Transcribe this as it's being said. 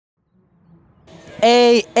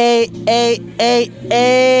Hey.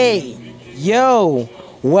 Yo,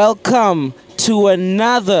 welcome to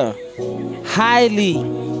another highly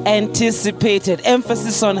anticipated,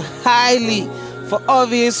 emphasis on highly, for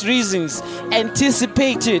obvious reasons,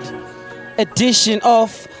 anticipated edition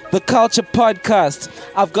of the Culture Podcast.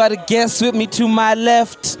 I've got a guest with me to my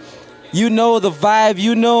left. You know the vibe,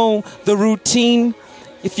 you know the routine.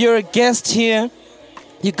 If you're a guest here,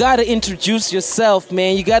 you gotta introduce yourself,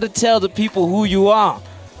 man. You gotta tell the people who you are.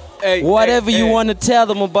 Whatever you want to tell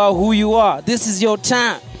them about who you are. This is your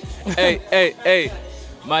time. Hey.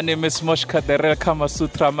 My name is Moshcar, the real Kama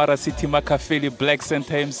Sutra, Mara City Makafeli, Black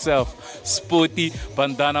Center himself. Sporty,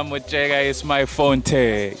 Bandana Mojega is my phone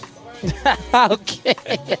tag. Okay,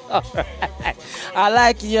 all right. I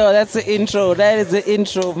like that's an intro. That is an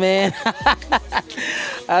intro, man.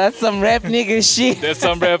 That's some rap nigga shit.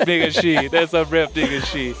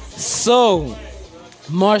 So,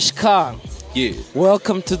 Moshcar. Yeah.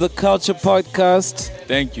 Welcome to the Culture Podcast.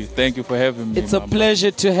 Thank you for having me. It's a pleasure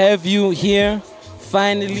to have you here,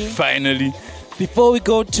 finally. Before we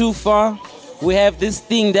go too far, we have this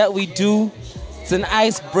thing that we do. It's an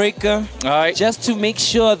icebreaker. All right. Just to make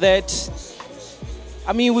sure that,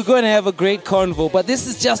 we're going to have a great convo, but this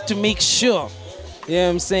is just to make sure. You know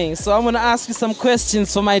what I'm saying? So I'm going to ask you some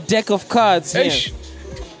questions for my deck of cards here. Eish.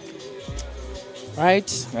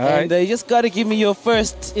 Right? All right. And you just got to give me your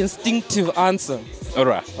first instinctive answer. All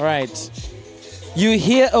right. You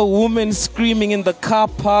hear a woman screaming in the car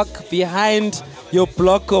park behind your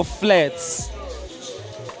block of flats.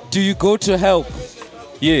 Do you go to help?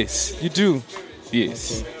 Yes. You do?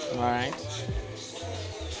 Yes. Okay. All right.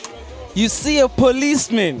 You see a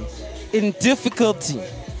policeman in difficulty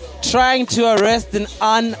trying to arrest an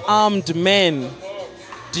unarmed man.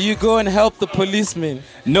 Do you go and help the policeman?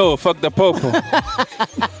 No, fuck the popo.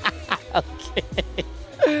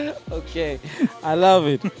 Okay. I love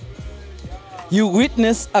it. You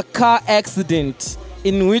witness a car accident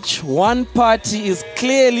in which one party is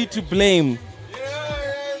clearly to blame.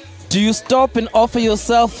 Do you stop and offer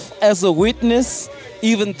yourself as a witness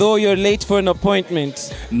even though you're late for an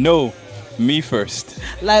appointment? No, me first.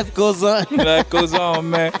 Life goes on. Life goes on,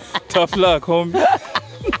 man. Tough luck, homie.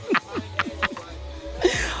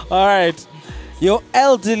 All right. Your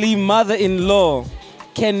elderly mother-in-law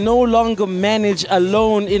can no longer manage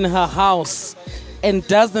alone in her house and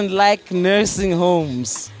doesn't like nursing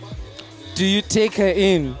homes. Do you take her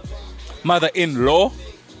in? Mother-in-law?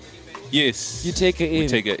 Yes. You take her in? We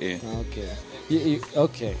take her in. Okay.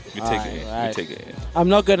 Okay. We take her in. Right. We take her in. I'm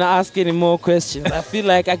not going to ask any more questions. I feel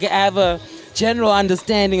like I have a general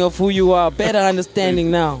understanding of who you are, better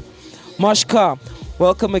understanding now. Moshcar,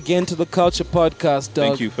 welcome again to the Culture Podcast, dog.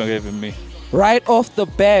 Thank you for having me. Right off the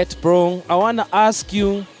bat, bro, I want to ask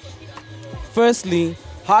you, firstly,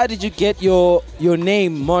 how did you get your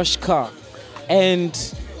name, Moshcar? And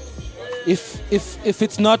if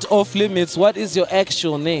it's not off limits, what is your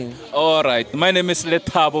actual name? All right. My name is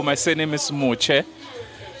Letabo. My surname is Moche.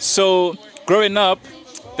 So, growing up,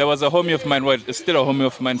 there was a homie of mine, still a homie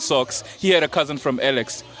of mine, Socks. He had a cousin from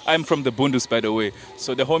Alex. I'm from the Bundus, by the way.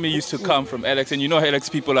 So the homie used to come from Alex, and you know Alex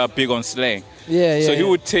people are big on slang. Yeah. So he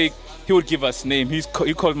would give us name. He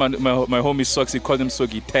called my homie Socks. He called him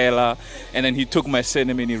Sogi Taylor, and then he took my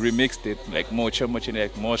surname and he remixed it like Mocha, like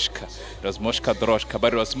Moshka. It was Moshka Droshka,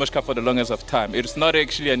 but it was Moshka for the longest of time. It's not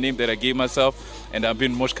actually a name that I gave myself, and I've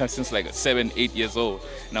been Moshka since like 7-8 years old.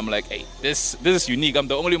 And I'm like, hey, this is unique. I'm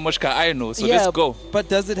the only Moshka I know, so let's go. But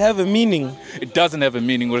does it have a meaning? It doesn't have a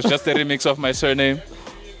meaning. It was just a remix of my surname,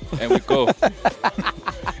 and we go.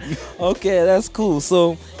 Okay, that's cool.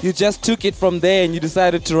 So you just took it from there and you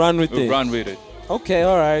decided to run with it. Run with it. Okay,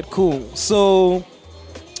 all right, cool. So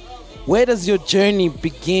where does your journey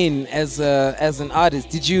begin as an artist?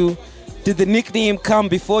 Did the nickname come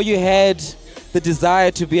before you had the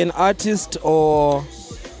desire to be an artist, or?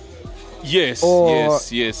 Yes,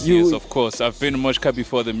 of course. I've been Moshka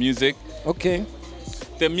before the music. Okay.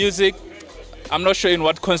 The music, I'm not sure in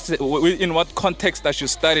what context I should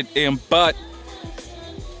start it in, but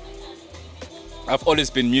I've always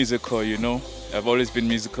been musical, you know. I've always been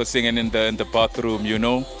musical, singing in the bathroom, you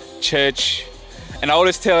know, church. And I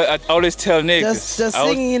always tell niggas. Does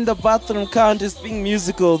singing in the bathroom count as being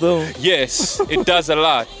musical, though? Yes, it does a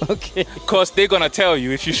lot. Okay. Because they're going to tell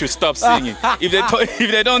you if you should stop singing. If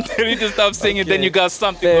they don't tell you to stop singing, then you got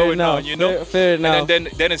something going on, you know? Fair enough. And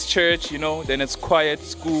then it's church, you know, then it's quiet,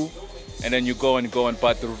 school, and then you go on.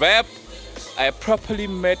 But the rap, I properly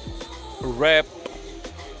met rap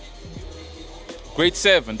grade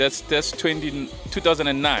 7, that's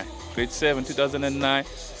 2009. Grade 7, 2009.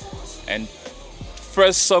 And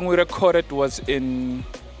first song we recorded was in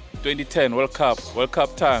 2010 World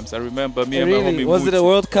Cup times. I remember me and my Really? homie. Was it a Muti.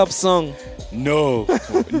 World Cup song? No,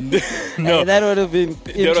 no. That would have been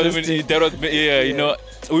interesting. You know,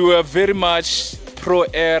 we were very much pro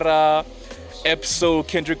era, Epso,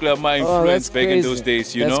 Kendrick Lamar influenced back in those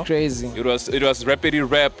days. You know, that's crazy. It was rapidy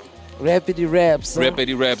rap. Rapidy raps. Huh?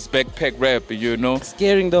 Rapidy raps, backpack rap. You know,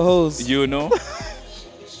 scaring the hoes. You know,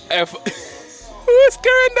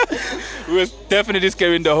 we was definitely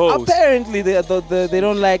scaring the hoes. Apparently, they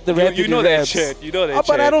don't like the rapidy You know raps. that shit. You know that shit.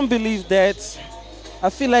 But I don't believe that. I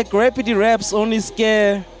feel like rapidy raps only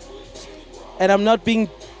scare, and I'm not being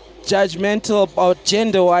judgmental about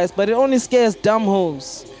gender-wise, but it only scares dumb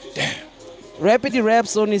hoes. Damn. Rapidy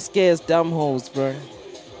raps only scares dumb hoes, bro.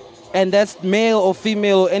 And that's male or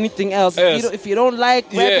female or anything else. Yes. If you don't like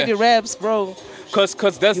rapidy raps, bro, Cause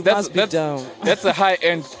that's a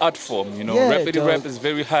high-end art form, you know. Yeah, Rapidy rap is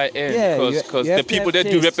very high-end. Yeah, Cause you the have to people have that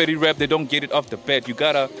do taste. rapidy rap, they don't get it off the bat.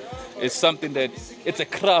 It's something that it's a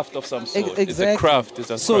craft of some sort. Exactly. It's a craft.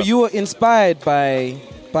 So you were inspired by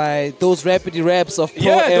those rapidy raps of pro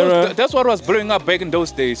yeah, era. that's what was bringing up back in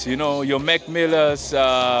those days. You know, your Mac Millers,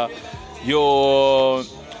 your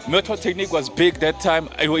Method Technique was big that time.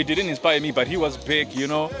 It didn't inspire me, but he was big. You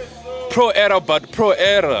know, pro era.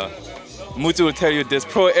 Mutu will tell you this.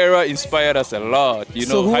 Pro era inspired us a lot. You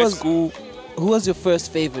know, high school. Who was your first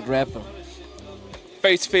favorite rapper?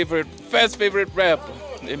 First favorite rapper.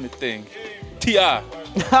 Let me think. T.I.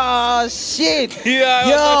 Oh shit! T.I.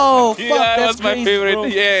 That's was my crazy, favorite. bro.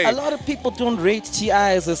 Yeah. A lot of people don't rate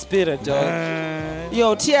T.I. as a spitter, dog.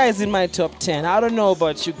 Yo, T.I. is in my top 10. I don't know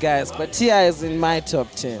about you guys, but T.I. is in my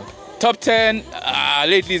top 10. Top 10.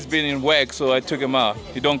 Lately he's been in WAG, so I took him out.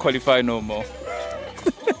 He don't qualify no more.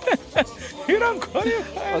 He don't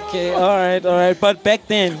qualify. Okay, all right. But back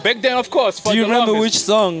then, of course. do you remember which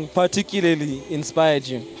song particularly inspired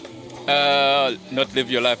you? Not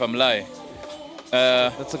Live Your Life, I'm Lying.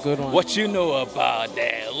 That's a good one. What you know about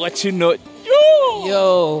that? What you know?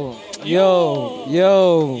 Yo.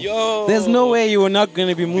 There's no way you were not going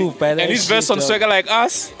to be moved by that. And his verse on Swagger Like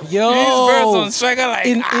Us. Yo. His verse on Swagger Like Us.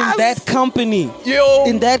 In that company. Yo.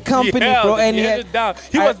 In that company, bro. And he held it down.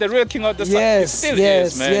 He was the real king of the song. Yes, He still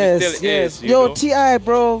is, man. He still is, Yo, know? T.I.,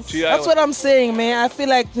 bro. T.I. That's what I'm saying, man. I feel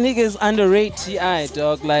like niggas underrate T.I.,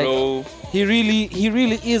 dog. Like, bro. He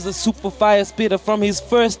really is a super fire spitter from his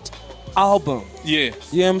first album. Yeah.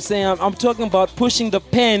 You know what I'm saying? I'm talking about pushing the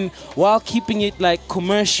pen while keeping it like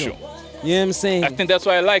commercial. Sure. You know what I'm saying? I think that's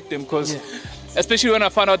why I liked him, because especially when I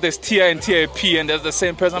found out there's T.I. and T.I.P. and there's the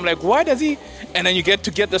same person, I'm like, why does he? And then you get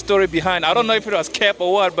to get the story behind. I don't know if it was cap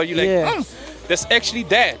or what, but you're like, there's actually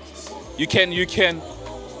that. You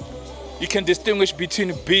can distinguish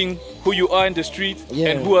between being who you are in the street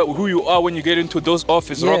and who you are when you get into those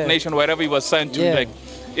offices, Rock Nation, whatever he was signed to. Like,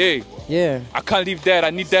 hey, I can't leave that.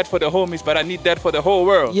 I need that for the homies, but I need that for the whole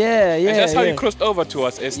world. And that's how he crossed over to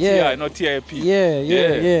us as T.I., not T.I.P.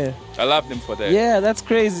 Yeah. I loved him for that. Yeah, that's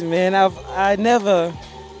crazy, man. I never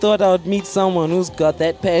thought I would meet someone who's got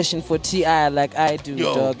that passion for T.I. like I do,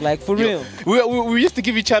 dog. Like, for real. We used to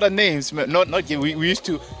give each other names. We used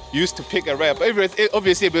to pick a rap.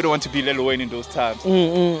 Obviously, we don't want to be Lil Wayne in those times.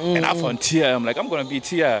 And I found T.I. I'm like, I'm going to be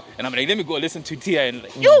T.I. And I'm like, let me go listen to T.I. And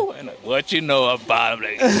like, yo! And like, what you know about? I'm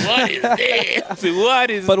like, what is this? What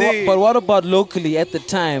is this? But what about locally at the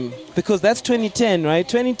time? Because that's 2010, right?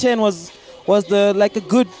 2010 was a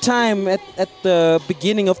good time at the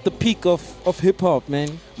beginning of the peak of hip hop,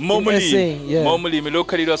 man. Momoli,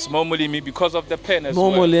 locally it was Momoli because of the pen as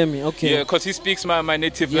well. Momolemi, okay. Yeah, because he speaks my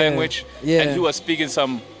native language, and he was speaking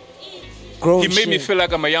some. Grown he made me feel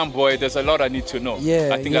like I'm a young boy. There's a lot I need to know.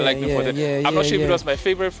 I think I like him for that. I'm not sure if it was my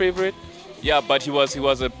favorite. Yeah, but he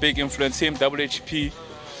was a big influence. Him, WHP.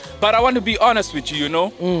 But I want to be honest with you, you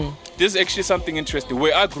know. This is actually something interesting.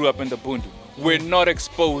 Where I grew up in the Bundu, we're not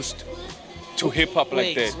exposed to hip hop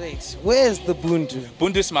like that. Wait. Where's the Bundu?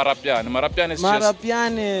 Bundu is Marapiane. Marapiane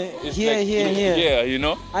is here. Yeah, you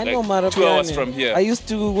know. I know Marapiane. 2 hours from here. I used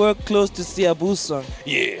to work close to Siabusa.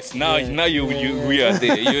 Yes. Now we are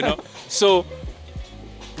there. You know. So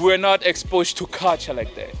we're not exposed to culture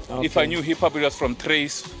like that. Okay. If I knew hip hop, it was from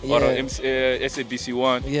Trace or SABC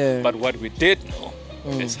One. Yeah. But what we did know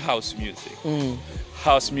is house music.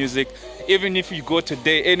 House music. Even if you go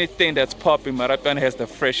today, anything that's popping, Marapiane has the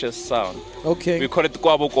freshest sound. Okay. We call it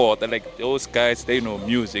Kwabokota. Like, those guys, they know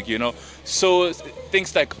music, you know. So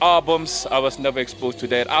things like albums, I was never exposed to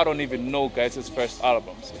that. I don't even know guys' first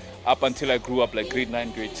albums. Up until I grew up, like grade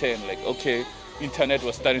 9, grade 10. Like, okay, internet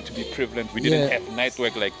was starting to be prevalent. We didn't have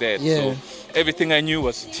network like that. So everything I knew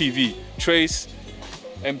was TV, Trace,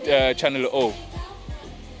 and Channel O.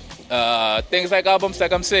 Things like albums,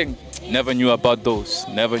 like I'm saying, Never knew about those.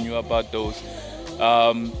 Never knew about those.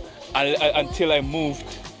 Until I moved.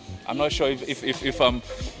 I'm not sure if I'm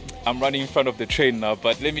running in front of the train now,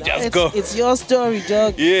 but let me just go. It's your story,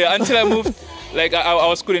 dog. Yeah, until I moved. Like I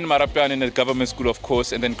was schooling in Marapian in a government school, of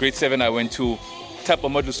course, and then grade 7 I went to type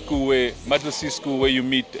of model C school where you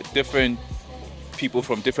meet different people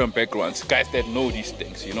from different backgrounds, guys that know these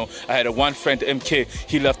things, you know. I had one friend, MK,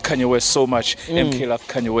 he loved Kanye West so much. MK loved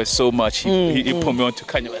Kanye West so much. He put me on to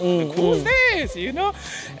Kanye West. Like, who's this, you know?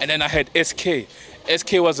 And then I had SK.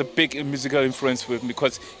 SK was a big musical influence with me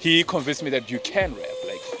because he convinced me that you can rap.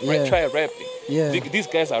 Like, try rapping. Yeah. These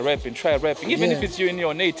guys are rapping, try rapping. Even if it's you in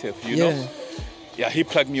your native, you know? Yeah, he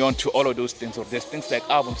plugged me on to all of those things. Or there's things like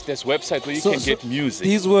albums, there's websites where you can get music.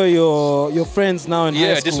 These were your friends now in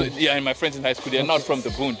high school? And my friends in high school. They're not from the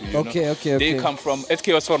Bundu, you know. Okay. They come from, SK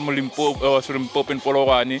was from Limpopo, was from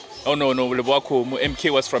Polowani. Oh, no,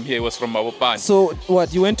 MK was from here, was from Mabopane. So,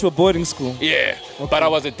 what, you went to a boarding school? Yeah, but I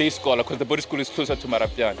was a day scholar because the boarding school is closer to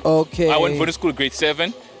Marapian. Okay. I went to boarding school grade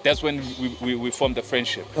 7. That's when we formed the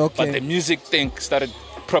friendship. Okay. But the music thing started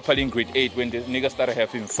properly in grade 8 when the niggas started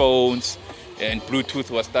having phones. And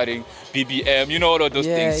Bluetooth was starting, BBM, you know, all of those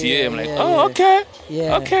things. I'm like, okay.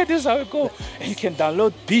 Okay, this is how it goes. And you can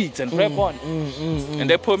download beats and rap on. And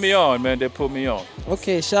they put me on, man. They put me on.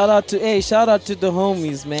 Okay, shout out to the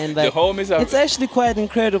homies, man. Like, the homies are... It's actually quite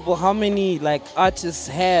incredible how many like artists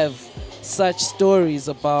have such stories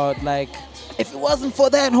about, like, if it wasn't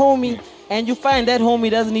for that homie, and you find that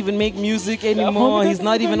homie doesn't even make music anymore. He's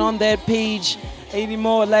not even on that page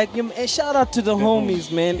anymore. Like, shout out to the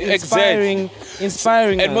homies, man. Inspiring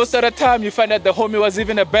and us. most of the time you find that the homie was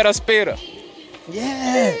even a better spitter.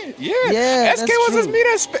 Yeah, SK was me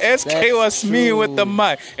that SK was me with the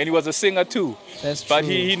mic, and he was a singer too. That's true. But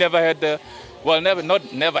he never had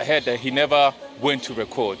never had he never went to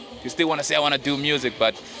record. You still want to say I want to do music,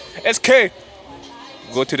 but SK,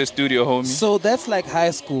 go to the studio, homie. So that's like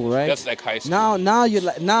high school, right? That's like high school. Now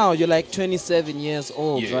you're like 27 years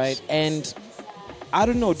old, yes. Right? And I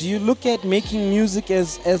don't know, do you look at making music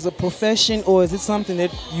as a profession, or is it something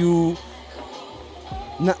that you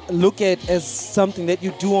look at as something that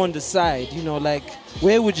you do on the side? You know, like,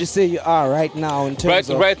 where would you say you are right now in terms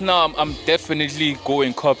of... Right now, I'm definitely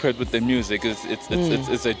going corporate with the music.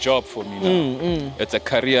 It's a job for me now. It's a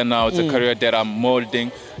career now. It's a career that I'm molding.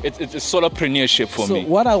 It's a solopreneurship for me. So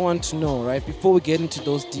what I want to know, right, before we get into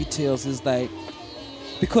those details is like,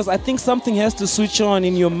 because I think something has to switch on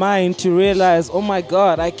in your mind to realize, oh my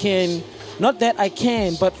God, I can, not that I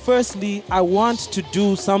can, but firstly, I want to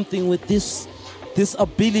do something with this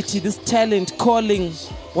ability, this talent, calling,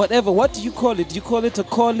 whatever. What do you call it? Do you call it a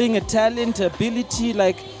calling, a talent, ability?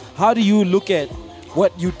 Like, how do you look at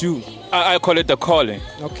what you do? I call it a calling.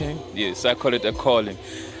 Okay. Yes, I call it a calling.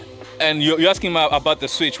 And you're asking me about the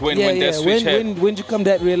switch, when that switch when did you come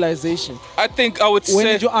to that realization? I think I would say... When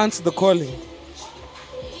did you answer the calling?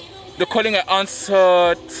 The calling I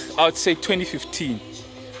answered, I would say 2015.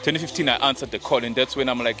 2015 I answered the calling. That's when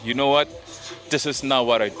I'm like, you know what? This is not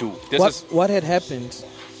what I do. What had happened?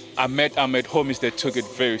 I met homies that took it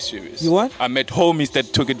very serious. You what? I met homies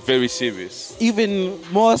that took it very serious. Even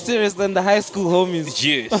more serious than the high school homies?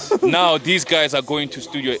 Yes. Now these guys are going to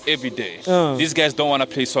studio every day. These guys don't want to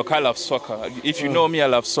play soccer. I love soccer. If you know me, I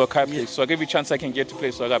love soccer. I play soccer. Every chance I can get to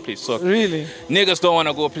play soccer, I play soccer. Really? Niggas don't want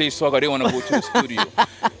to go play soccer. They want to go to the studio.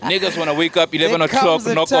 Niggas want to wake up 11 o'clock,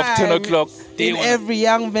 knock off 10 o'clock. In every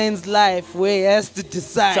young man's life where he has to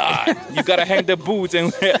decide. You got to hang the boots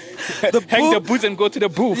and hang the boots and go to the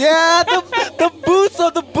booth. Yeah, the boots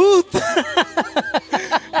of the booth.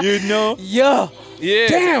 You know? Yeah.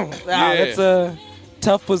 Damn. Wow, Yeah. That's a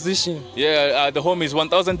tough position. Yeah, the home is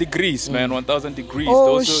 1,000 degrees, man. 1,000 degrees.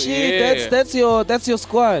 Oh shit, that's your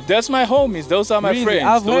squad. That's my homies. Those are my friends.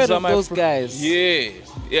 I've heard of those guys. Yeah.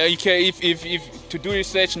 You can if to do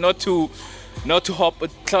research, not to hop a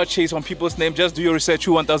cloud chase on people's name. Just do your research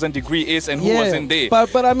who 1,000 degree is and who was in there.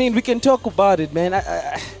 But I mean, we can talk about it, man.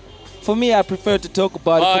 For me, I prefer to talk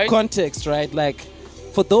about it for context, right? Like,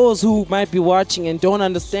 for those who might be watching and don't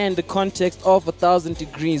understand the context of 1,000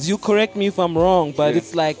 degrees, you correct me if I'm wrong, but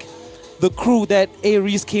it's like the crew that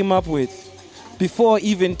Aries came up with before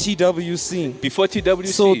even TWC. Before TWC.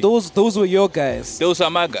 So those were your guys. Those are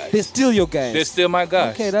my guys. They're still your guys. They're still my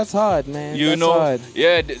guys. Okay, that's hard, man. You that's know, hard.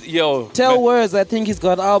 Yeah, yo. Tell Words, I think he's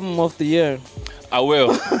got album of the year. I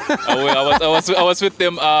will. I was with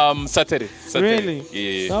them Saturday. Really?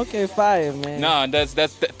 Yeah. Okay, fire, man. Nah, that's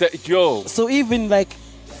yo. So even like,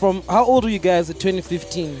 from how old were you guys at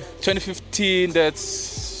 2015? 2015,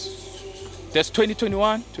 that's That's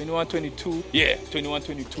 2021, 21, 22. Yeah, 21,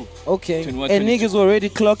 22. Okay. 21, And 22. niggas were already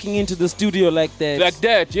clocking into the studio like that. Like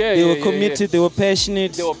that, yeah. They yeah, were yeah, committed. yeah. They were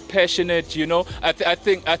passionate. They were passionate, you know. I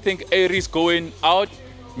think Aries going out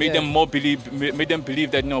made them made them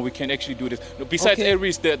believe that no, we can actually do this. No, besides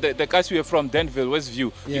Aries, the guys we were from Denville, Westview,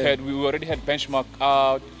 we already had Benchmark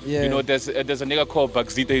out. Yeah. You know, there's a nigga called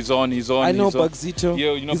Bagzito. He's on. I know Bagzito.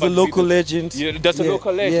 Yeah, you know, he's Bagzito. a local legend. Yeah, that's a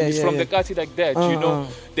local legend. Yeah, He's from the Gati like that. You know,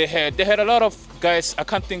 they had a lot of guys. I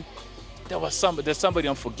can't think. There's somebody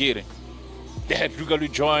I'm forgetting. They had Rugalu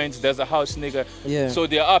joints. There's a house nigga. Yeah. So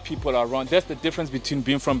there are people around. That's the difference between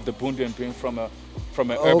being from the Bundu and being from an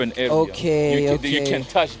urban area. Okay, you can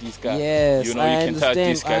touch these guys. Yes, you know, I you can touch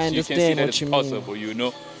these guys. I You can see that it's mean. possible. You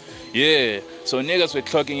know. Yeah. So niggas were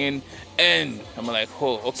clocking in, and I'm like,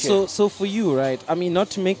 oh, okay. So for you, right? I mean, not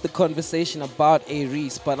to make the conversation about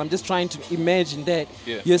Aries, but I'm just trying to imagine that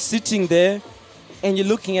you're sitting there, and you're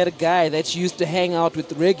looking at a guy that you used to hang out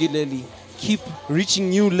with regularly, keep reaching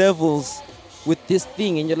new levels with this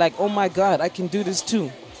thing, and you're like, oh my God, I can do this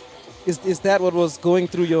too. Is that what was going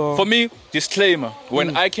through your... For me, disclaimer,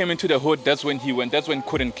 when I came into the hood, that's when he went. That's when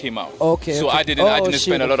Kickin came out. Okay. So okay. I didn't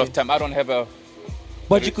spend a lot of time. I don't have a...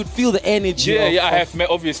 But you could feel the energy. I have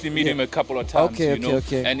obviously met him a couple of times.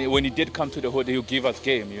 Okay. And when he did come to the hood, he'll give us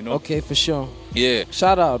game, you know. Okay, for sure. Yeah.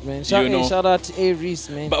 Shout out, man. Shout out to Aries,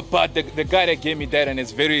 man. But the guy that gave me that, and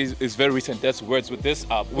it's very recent. That's Words with this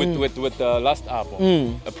album, with the last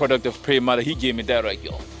album, a product of Pray Mother. He gave me that, like,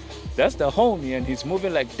 yo, that's the homie, and he's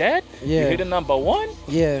moving like that. Yeah. You hit the number one.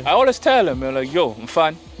 Yeah. I always tell him, man, like, yo, I'm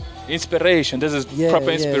fun. Inspiration. This is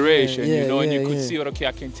proper inspiration, you know, and you could see, okay,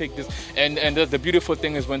 I can take this. And the beautiful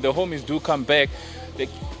thing is when the homies do come back, they,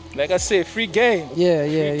 like I say, free game.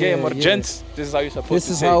 Free game or gents. This is how you're supposed to. This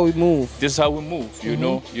is how we move. This is how we move, you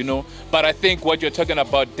know. But I think what you're talking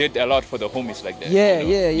about did a lot for the homies like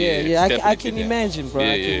that. I can imagine, bro.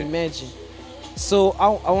 I can imagine. So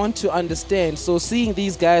I want to understand. So seeing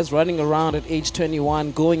these guys running around at age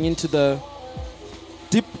 21, going into the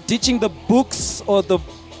ditching the books or the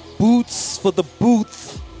boots for the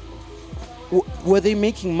booth, were they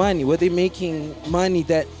making money? Were they making money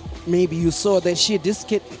that maybe you saw that shit, this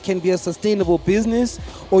can be a sustainable business,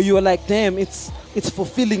 or you were like, damn, it's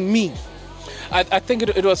fulfilling me? I think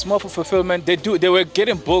it was more for fulfillment. They were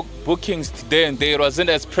getting bookings there and there. It wasn't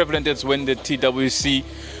as prevalent as when the TWC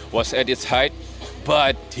was at its height,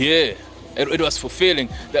 but yeah, it was fulfilling.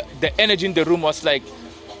 The energy in the room was like,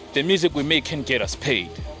 the music we make can get us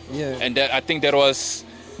paid. Yeah. And I think that was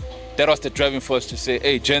the driving force to say,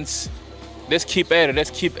 hey, gents, let's keep at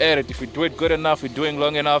it. If we do it good enough, we're doing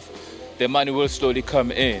long enough, the money will slowly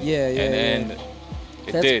come in. And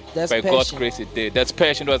it did. By God's grace, it did. That's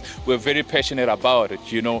passion. We're very passionate about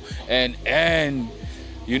it, you know. And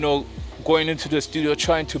you know, going into the studio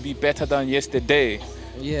trying to be better than yesterday.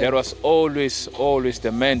 Yeah. That was always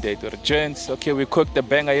the mandate. Or gents, okay, we cooked the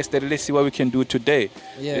banger yesterday. Let's see what we can do today.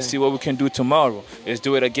 Yeah. Let's see what we can do tomorrow. Let's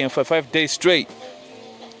do it again for 5 days straight.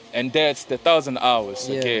 And that's the 1,000 hours.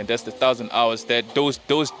 Okay, and that's the 1,000 hours that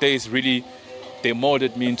those days really they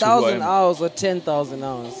molded me into 1,000 hours or 10,000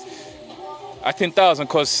 hours. I think 1,000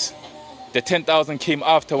 because the 10,000 came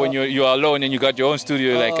after when you're alone and you got your own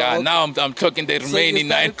studio. Now I'm clocking the remaining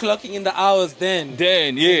 9. Clocking in the hours then.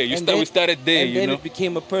 We started there. And then it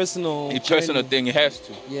became a personal thing. It has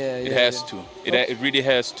to. It has to. It really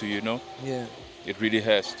has to. You know. Yeah. It really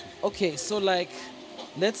has to. Okay, so like,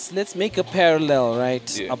 let's make a parallel,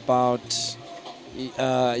 right, about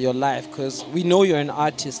your life, because we know you're an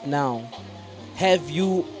artist now.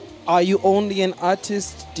 Are you only an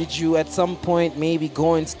artist? Did you at some point maybe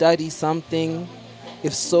go and study something?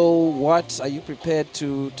 If so, what? Are you prepared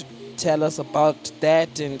to tell us about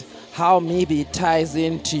that and how maybe it ties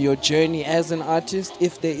into your journey as an artist,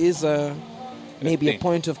 if there is maybe a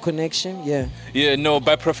point of connection? Yeah, no,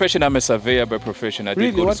 by profession I'm a surveyor by profession. I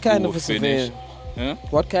did go to school, kind of a surveyor? Huh?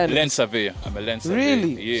 What kind land surveyor. I'm a land surveyor.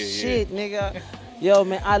 Really? Yeah. Shit, nigga. Yo,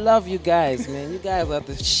 man, I love you guys, man. You guys are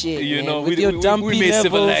the shit, you man. know, with your dumpy we made levels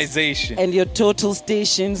civilization and your total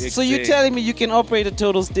stations. Exactly. So you're telling me you can operate a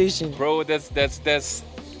total station? Bro, that's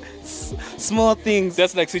small things.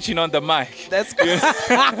 That's like switching on the mic. That's you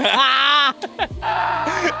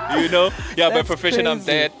know? Yeah, by That's profession crazy. I'm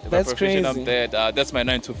dead. By profession I'm dead. That's my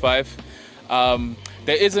 9 to 5.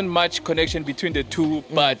 There isn't much connection between the two,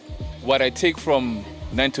 but what I take from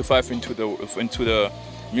 9 to 5 into the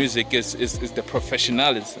Music is the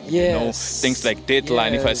professionalism. Yes. You know, things like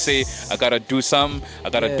deadline. If I say I gotta do something, I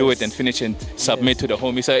gotta do it and finish and submit to the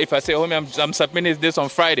homie. So if I say, homie, I'm submitting this on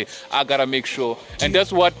Friday, I gotta make sure. And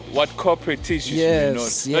that's what corporate teaches you. You know,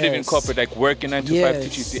 not even corporate, like working 9 to 5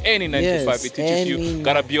 teaches you. Any 9 to 5, it teaches you.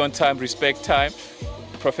 Gotta be on time, respect time,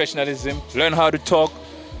 professionalism, learn how to talk,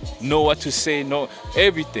 know what to say, know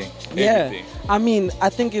everything. Everything. I mean, I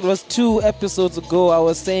think it was 2 episodes ago I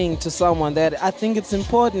was saying to someone that I think it's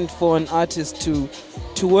important for an artist to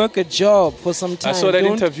work a job for some time. I saw that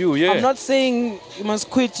interview, I'm not saying you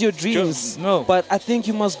must quit your dreams, no. But I think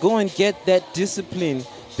you must go and get that discipline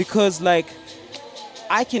because, like,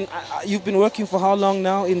 you've been working for how long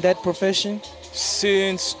now in that profession?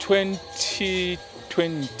 Since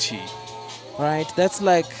 2020. Right, that's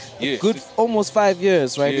like a good almost 5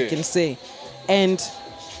 years, right? You can say. And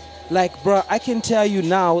like, bro, I can tell you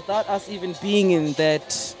now, without us even being in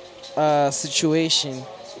that situation,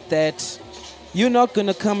 that you're not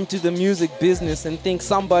gonna come to the music business and think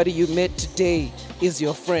somebody you met today is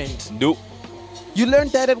your friend. Nope. You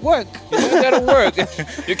learned that at work. You learned that at work.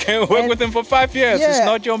 You can't work with him for 5 years. It's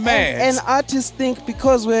not your man. And artists think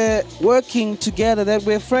because we're working together that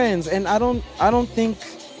we're friends, and I don't think.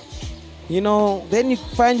 You know, then you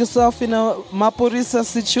find yourself in a Maporisa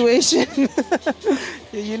situation.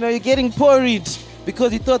 You know, you're getting porried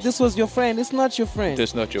because you thought this was your friend. It's not your friend.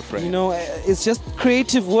 It's not your friend. You know, it's just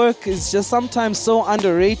creative work. It's just sometimes so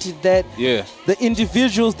underrated that the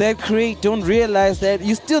individuals that create don't realize that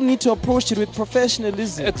you still need to approach it with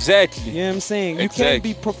professionalism. Exactly. You know what I'm saying? You can't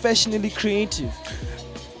be professionally creative.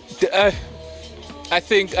 I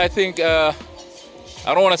think. I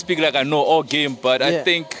don't want to speak like I know all game, but I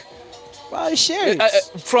think. Well, share it.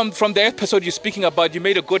 From the episode you're speaking about, you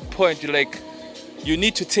made a good point. You're like, you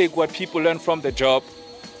need to take what people learn from the job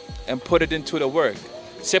and put it into the work.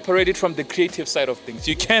 Separate it from the creative side of things.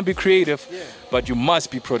 You can be creative, but you must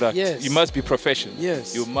be productive. Yes. You must be professional.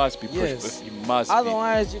 Yes. You must be yes. You must.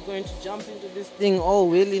 Otherwise, you're going to jump into this thing all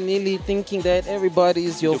willy-nilly, thinking that everybody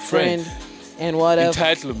is your friend and whatever.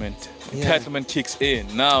 Entitlement kicks in.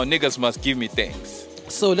 Now niggas must give me things.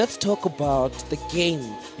 So let's talk about the game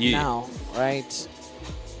now, right?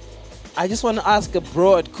 I just want to ask a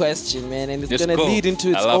broad question, man, and it's going to lead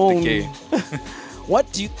into its own. The game.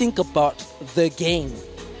 What do you think about the game?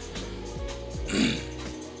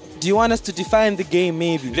 Do you want us to define the game,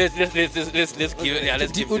 maybe? Let's give it. Yeah,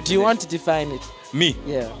 let's give it. Do you want to define it? Me?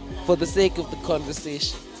 Yeah, for the sake of the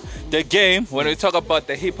conversation. The game, when we talk about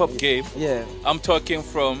the hip-hop game, I'm talking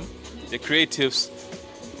from the creatives,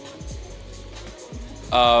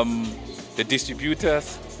 the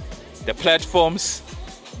distributors, the platforms,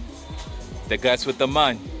 the guys with the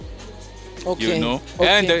money. Okay. You know?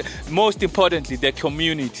 And most importantly, the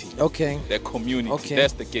community. Okay. The community. Okay.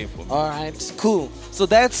 That's the game for me. All right, cool. So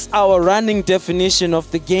that's our running definition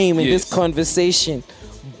of the game in this conversation.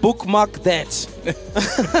 Bookmark that.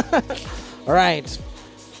 All right.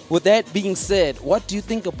 With that being said, what do you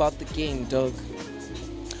think about the game, Doug?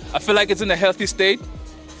 I feel like it's in a healthy state.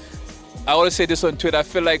 I always say this on Twitter. I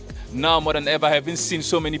feel like now more than ever, I haven't seen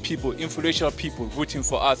so many people, influential people, rooting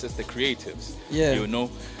for us as the creatives. Yeah. You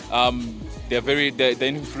know, they're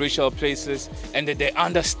influential places, and they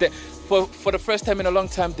understand. For the first time in a long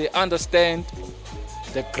time, they understand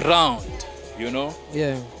the ground. You know.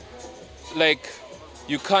 Yeah. Like,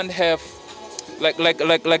 you can't have, like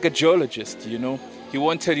a geologist. You know, he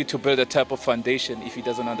won't tell you to build a type of foundation if he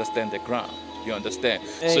doesn't understand the ground. You understand?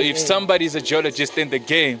 So if somebody's a geologist in the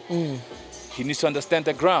game, he needs to understand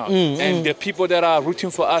the ground. And the people that are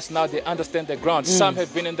rooting for us now, they understand the ground. Some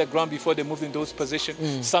have been in the ground before they moved in those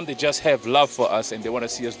positions. Some, they just have love for us and they want to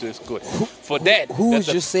see us do it good. Who would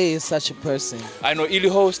you say is such a person? I know Illy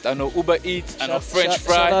Host, I know Uber Eats, I know French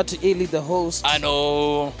Fry. Shout out to Illy the host. I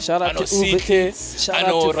know. Shout out to Uber Eats. Shout I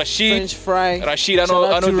know out to Rashid. French Fry. Rashid, I know.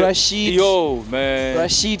 Shout out to Rashid. Yo, man.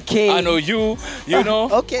 Rashid K. I know you know.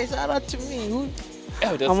 Okay, shout out to me.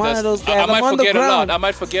 I'm one of those guys. I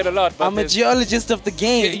might forget a lot. But I'm a geologist of the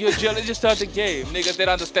game. You're a geologist of the game. Niggas that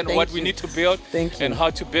understand what we need to build and how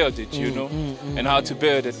to build it, you know? And how to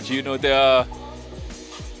build it. You know, the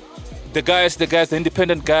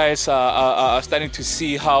independent guys are starting to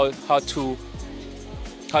see how to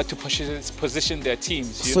position their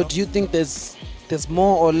teams. So do you think there's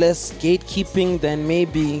more or less gatekeeping than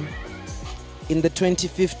maybe in the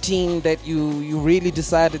 2015 that you really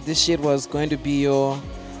decided this shit was going to be your...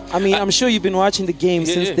 I mean, I'm sure you've been watching the game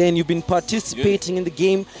since then. You've been participating in the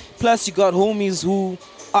game. Plus, you got homies who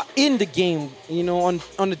are in the game, you know, on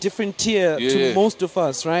a different tier to most of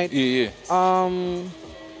us, right?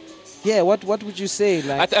 What would you say?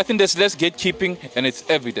 Like, I think there's less gatekeeping and it's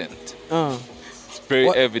evident. It's very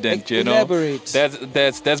evident, you know. Elaborate.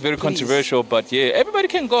 That's very controversial, but yeah, everybody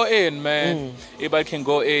can go in, man. Everybody can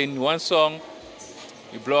go in. One song,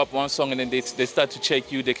 you blow up one song, and then they start to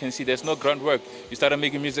check you. They can see there's no groundwork. You started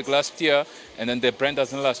making music last year, and then the brand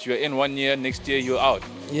doesn't last. You're in 1 year, next year you're out,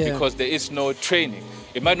 because there is no training.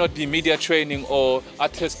 It might not be media training or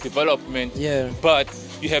artist development, but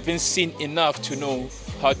you have been seen enough to know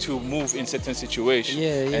how to move in certain situations,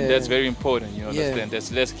 and that's very important. You understand?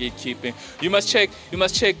 There's less gatekeeping. You must check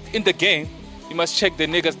in the game. You must check the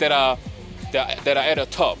niggas that are at the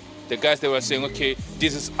top. The guys that were saying, okay,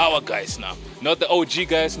 this is our guys now, not the OG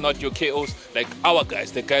guys, not your KOs, like our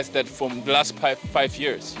guys, the guys that from the last 5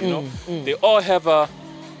 years. You know, they all have a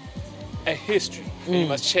history. And you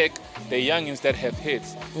must check the youngins that have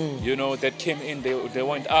hits, you know, that came in, they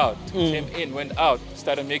went out, came in, went out,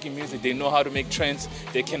 started making music. They know how to make trends.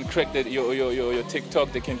 They can crack your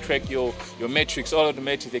TikTok. They can crack your metrics, all of the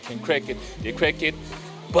metrics. They can crack it. They crack it,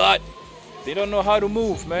 but they don't know how to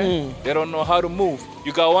move, man. They don't know how to move.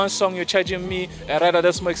 You got one song, you're charging me a rider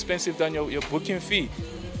that's more expensive than your booking fee.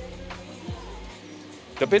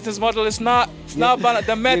 The business model is not balanced.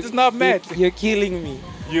 The math is not met. You're killing me.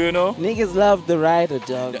 You know? Niggas love the rider,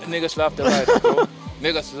 dog. Niggas love the rider, bro.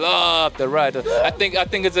 Niggas love the rider. I think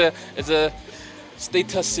it's a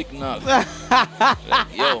status signal. Like,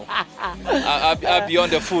 yo, I'll be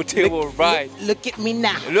on the full table ride. Look at me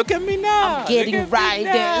now. Look at me now. I'm getting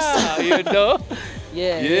riders. You know?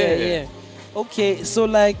 Yeah. Okay, so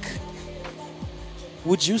like,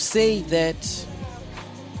 would you say that?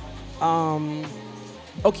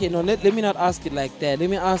 Okay, no. Let me not ask it like that. Let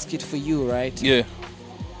me ask it for you, right? Yeah.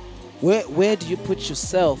 Where do you put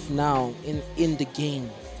yourself now in the game,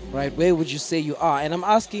 right? Where would you say you are? And I'm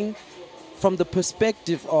asking from the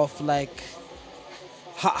perspective of like,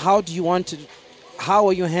 how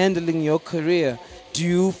are you handling your career? Do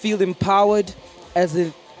you feel empowered as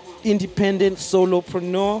an independent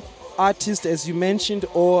solopreneur artist, as you mentioned,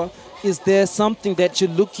 or is there something that you're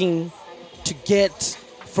looking to get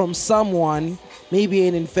from someone, maybe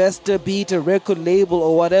an investor, be it a record label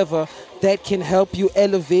or whatever, that can help you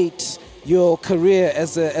elevate your career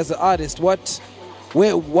as an artist? What's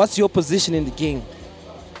your position in the game?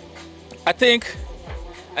 I think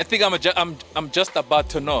I'm just about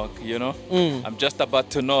to knock, you know. I'm just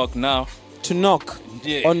about to knock now. To knock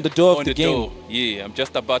on the door of the game. Door. Yeah, I'm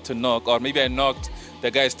just about to knock, or maybe I knocked.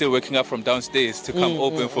 The guy is still waking up from downstairs to come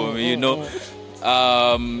open for me, you know.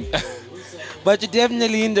 But you're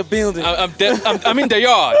definitely in the building. I'm in the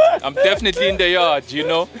yard. I'm definitely in the yard, you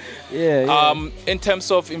know. Yeah. In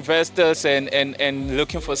terms of investors and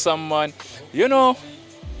looking for someone, you know,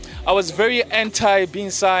 I was very anti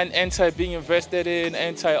being signed, anti being invested in,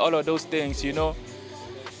 anti all of those things, you know.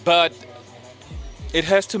 But it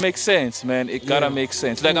has to make sense, man. It gotta make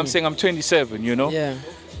sense. Like I'm saying, I'm 27, you know. Yeah.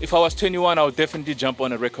 If I was 21, I would definitely jump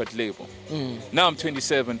on a record label. Now I'm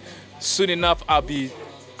 27. Soon enough, I'll be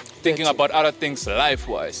thinking about other things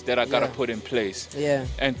life-wise that I gotta put in place. Yeah.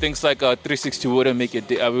 And things like 360 wouldn't make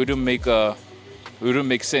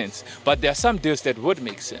sense. But there are some deals that would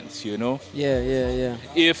make sense, you know. Yeah.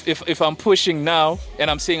 If I'm pushing now and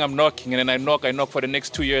I'm saying I'm knocking, and then I knock for the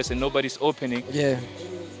next 2 years and nobody's opening. Yeah.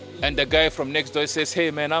 And the guy from next door says,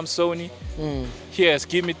 "Hey man, I'm Sony. Here's,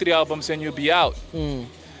 give me 3 albums and you'll be out."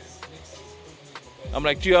 I'm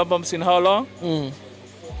like, 3 albums in how long?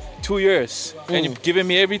 2 years. And you've given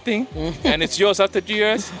me everything? And it's yours after 2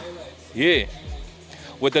 years? Yeah.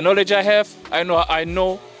 With the knowledge I have, I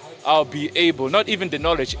know I'll be able, not even the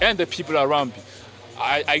knowledge and the people around me,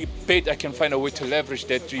 I bet I can find a way to leverage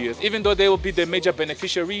that 3 years, even though they will be the major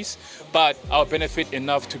beneficiaries, but I'll benefit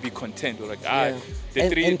enough to be content. Like, the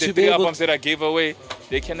three albums that I gave away,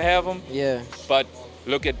 they can have them. Yeah. But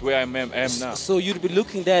look at where I am now. So you'd be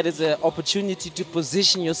looking at that as an opportunity to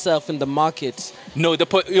position yourself in the market. No,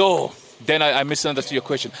 then I misunderstood your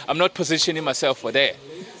question. I'm not positioning myself for that.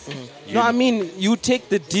 No, I mean, you take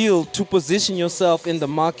the deal to position yourself in the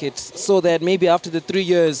market so that maybe after the 3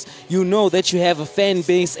 years, you know that you have a fan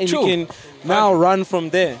base and you can now run from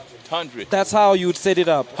there. 100. That's how you would set it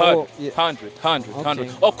up. 100.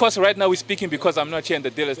 Of course, right now we're speaking because I'm not here and the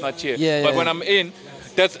deal is not here. But when I'm in,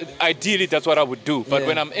 that's what I would do. But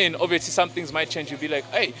when I'm in, obviously some things might change. You'll be like,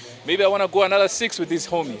 hey, maybe I want to go another 6 with these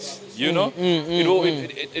homies. You know?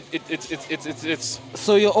 It's.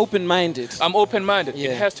 So you're open-minded. I'm open-minded.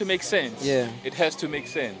 It has to make sense. Yeah. It has to make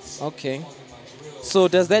sense. Okay. So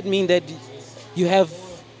does that mean that you have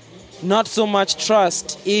not so much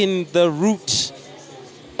trust in the root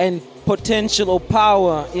and potential or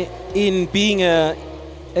power in being an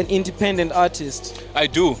independent artist? I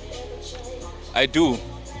do. I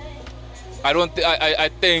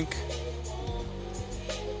think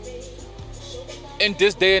in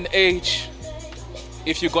this day and age,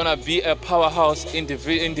 if you're gonna be a powerhouse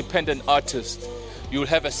independent artist, you'll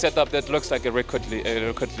have a setup that looks like a record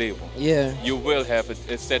label. Yeah. You will have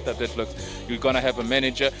a setup that looks. You're gonna have a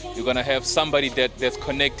manager. You're gonna have somebody that's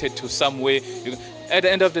connected to some way. At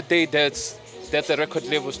the end of the day, that's a record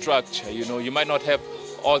label structure. You know, you might not have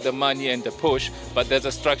all the money and the push, but there's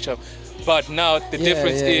a structure. But now the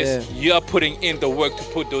difference is you are putting in the work to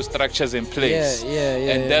put those structures in place.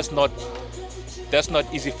 And that's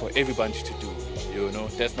not easy for everybody to do. You know,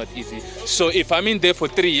 that's not easy. So if I'm in there for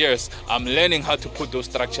 3 years, I'm learning how to put those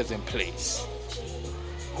structures in place.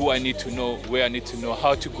 Who I need to know, where I need to know,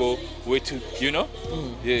 how to go, where to, you know?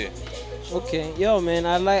 Yeah. Okay, yo, man,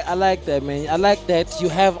 I like that, man. I like that you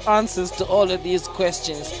have answers to all of these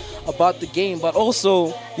questions about the game, but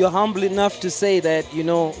also you're humble enough to say that, you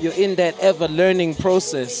know, you're in that ever learning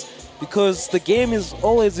process, because the game is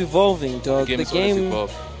always evolving, dog. The game always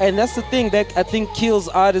evolving. And that's the thing that I think kills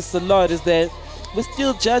artists a lot, is that we're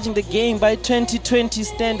still judging the game by 2020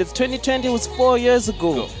 standards. 2020 was 4 years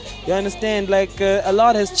ago. You understand? Like, a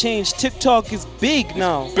lot has changed. TikTok is big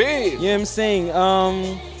now. Big. You know what I'm saying?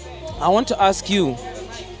 I want to ask you,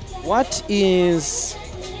 what is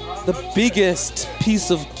the biggest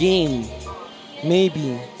piece of game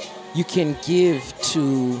maybe you can give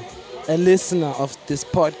to a listener of this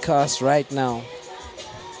podcast right now?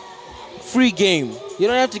 Free game. You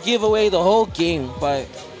don't have to give away the whole game, but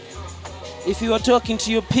if you are talking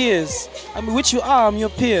to your peers, I mean, which you are, I'm your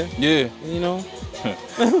peer. Yeah. You know?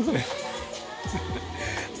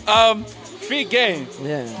 Free game.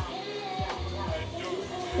 Yeah.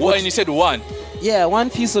 What? And you said one. Yeah, one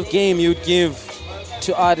piece of game you'd give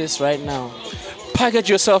to artists right now. Package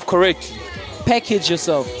yourself correctly. Package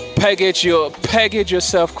yourself. Package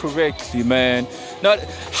yourself correctly, man. Not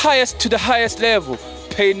to the highest level.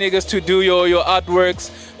 Pay niggas to do your artworks.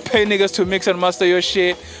 Pay niggas to mix and master your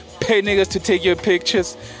shit. Pay niggas to take your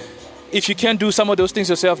pictures. If you can't do some of those things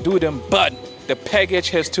yourself, do them. But the package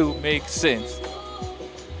has to make sense.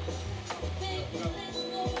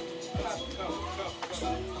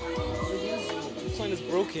 This one is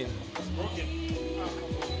broken.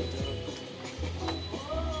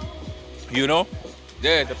 You know?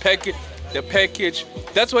 Yeah, the package.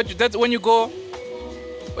 That's when you go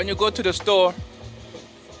to the store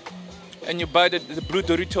and you buy the blue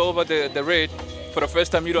Dorito over the red. For the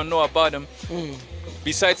first time, you don't know about them.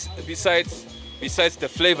 Besides the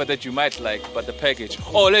flavor that you might like, but the package.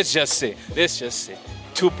 Oh, let's just say,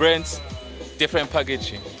 two brands, different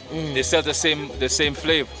packaging. They sell the same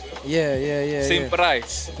flavor. Yeah. Same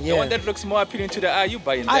price. The one that looks more appealing to the eye, you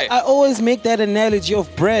buying that. I always make that analogy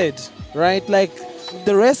of bread, right? Like,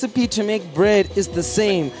 the recipe to make bread is the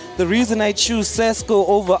same. The reason I choose Sesco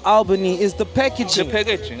over Albany is the packaging. The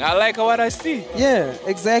packaging. I like what I see. Yeah,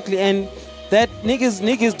 exactly. And that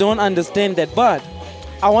niggas don't understand that, but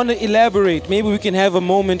I want to elaborate. Maybe we can have a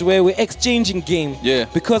moment where we're exchanging game. Yeah.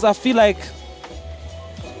 Because I feel like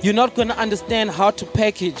you're not going to understand how to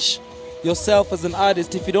package yourself as an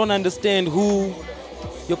artist if you don't understand who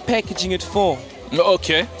you're packaging it for.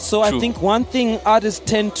 Okay. So true. I think one thing artists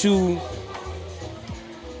tend to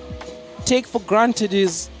take for granted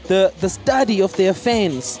is the study of their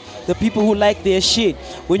fans, the people who like their shit.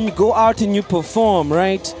 When you go out and you perform,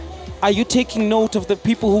 right? Are you taking note of the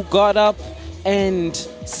people who got up and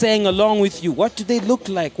sang along with you? What do they look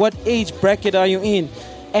like? What age bracket are you in?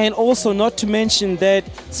 And also, not to mention that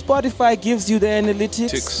Spotify gives you the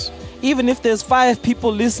analytics. Even if there's 5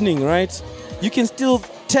 people listening, right? You can still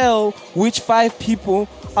tell which 5 people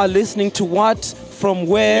are listening to what, from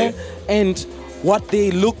where, and what they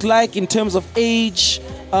look like in terms of age,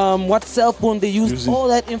 what cell phone they use. All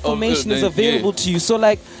that information is available to you. So,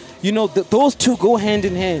 like, you know, those two go hand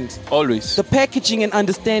in hand. Always. The packaging and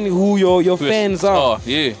understanding who your fans are. Oh,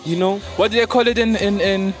 yeah. You know? What do they call it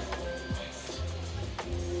in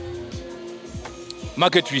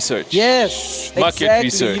market research? Yes. Market exactly.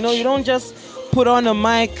 research. You know, you don't just put on a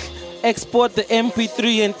mic, export the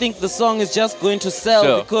MP3 and think the song is just going to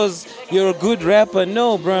sell because you're a good rapper.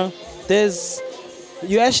 No, bro.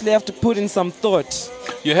 You actually have to put in some thought.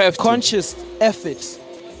 You have conscious effort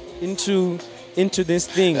into this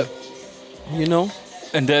thing, you know.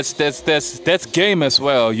 And that's game as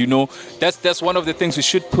well, you know. That's one of the things we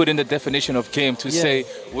should put in the definition of game to say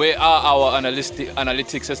where are our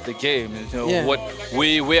analytics as the game, you know.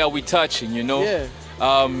 Where are we touching, you know.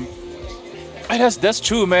 That's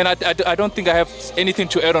true, man. I don't think I have anything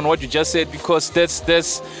to add on what you just said, because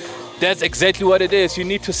that's exactly what it is. You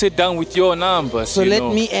need to sit down with your numbers. So let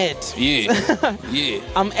me add. Yeah.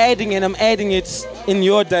 I'm adding it in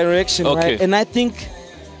your direction, right? And I think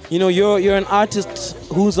you're an artist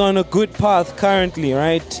who's on a good path currently,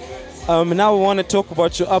 right? Now we want to talk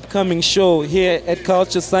about your upcoming show here at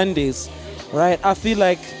Culture Sundays, right? I feel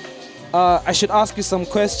like I should ask you some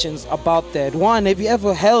questions about that. One, have you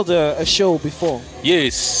ever held a show before?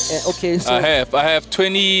 Yes. Okay, so I have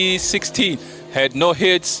 2016. Had no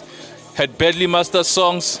hits, had badly mastered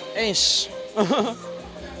songs. Ish.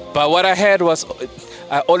 But what I had was,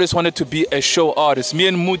 I always wanted to be a show artist. Me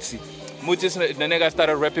and Mutsi. Mutsi, the nigga I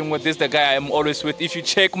started rapping with, this the guy I'm always with. If you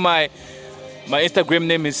check my Instagram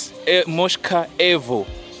name is Moshcar Evo.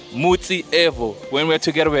 Mutsi Evo. When we're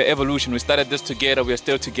together, we're Evolution. We started this together. We're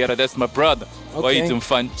still together. That's my brother. Okay. We're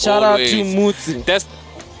fun. Shout always. out to Mutsi. That's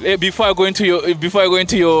before I go into your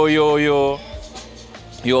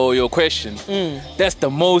question. That's the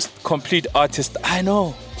most complete artist I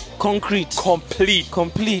know. Complete.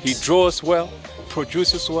 He draws well,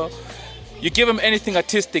 produces well. You give him anything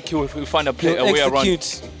artistic, he will find a way around.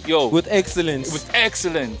 With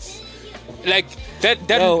excellence. Like that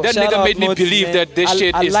nigga made me Mutsi, believe man. that this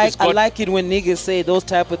shit is I like it when niggas say those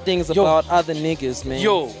type of things about other niggas, man.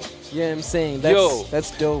 Yo. You know what I'm saying?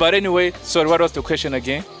 That's dope. But anyway, sorry, what was the question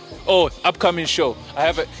again? Oh, upcoming show. I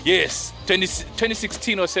have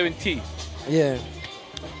 2016 or 17. Yeah.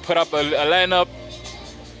 Put up a lineup.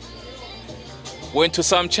 Went to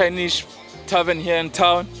some Chinese tavern here in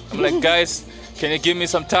town. I'm like, guys, can you give me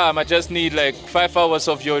some time? I just need like 5 hours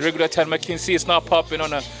of your regular time. I can see it's not popping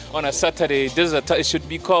on a Saturday. This is it should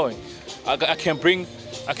be going. I can bring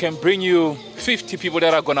you 50 people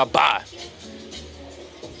that are gonna buy.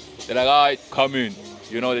 They're like, all right, come in.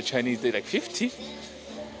 The Chinese, they're like 50.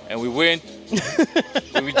 And we went.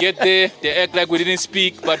 When we get there, they act like we didn't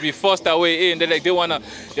speak, but we forced our way in. They're like, they wanna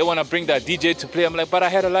bring that DJ to play. I'm like, but I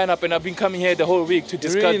had a lineup and I've been coming here the whole week to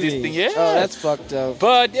discuss this thing. Yeah. Oh, that's fucked up.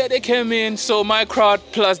 But yeah, they came in. So my crowd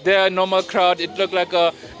plus their normal crowd, it looked like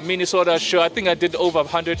a Minnesota show. I think I did over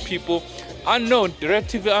 100 people. Unknown,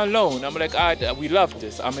 relatively unknown. I'm like, we love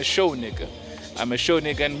this. I'm a show nigga. And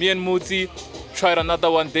me and Mutsi tried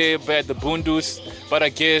another one there by the Bundus, but I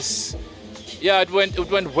guess. Yeah, it went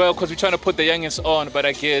well because we're trying to put the youngest on, but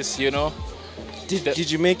I guess,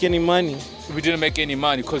 Did you make any money? We didn't make any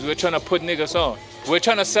money because we were trying to put niggas on. We were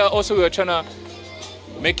trying to sell, also we were trying to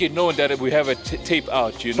make it known that we have a tape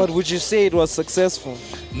out, But would you say it was successful?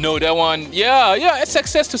 No, that one, yeah, it's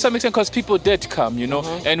success to some extent because people did come,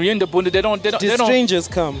 And we're in the Bunda, they don't. Did strangers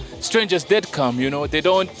come? Strangers did come, They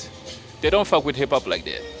don't fuck with hip hop like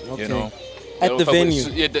that, Okay. At the venue?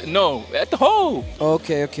 No, at the home.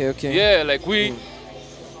 Okay. Yeah, like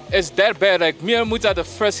it's that bad. Like me and Mutsi are the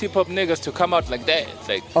first hip hop niggas to come out like that.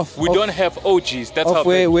 Like we don't have OGs. That's how.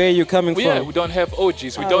 Where are you coming from? Yeah, we don't have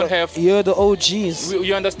OGs. We don't have. You're the OGs.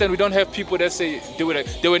 You understand? We don't have people that say they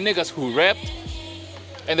were niggas who rapped,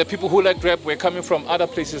 and the people who like rap were coming from other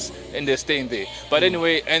places and they're staying there. But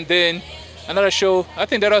anyway, and then another show. I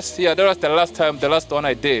think that was the last one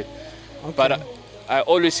I did. Okay. But I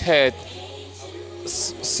always had.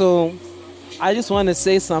 So, I just want to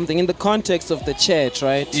say something in the context of the church,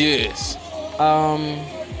 right? Yes. I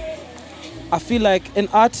feel like an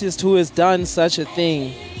artist who has done such a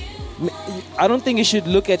thing, I don't think you should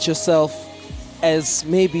look at yourself as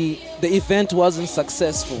maybe the event wasn't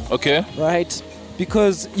successful. Okay. Right?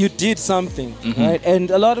 Because you did something, right?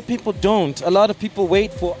 And a lot of people don't. A lot of people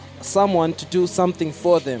wait for someone to do something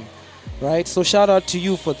for them, right? So shout out to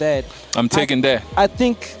you for that. I'm taking that. I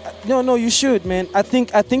think... No, you should, man. I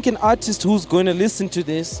think an artist who's going to listen to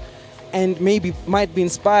this and maybe might be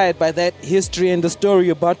inspired by that history and the story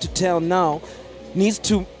you're about to tell now needs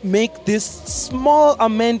to make this small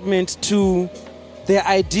amendment to their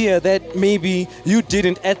idea that maybe you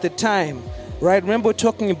didn't at the time, right? Remember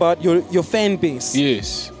talking about your fan base.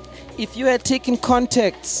 Yes. If you had taken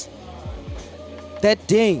contacts that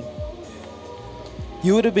day,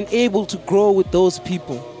 you would have been able to grow with those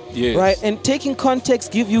people. Yes. Right, and taking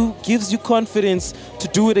context gives you confidence to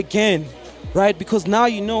do it again, right? Because now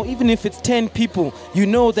even if it's 10 people,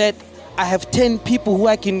 that I have 10 people who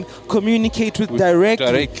I can communicate with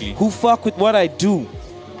directly, who fuck with what I do,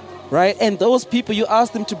 right? And those people, you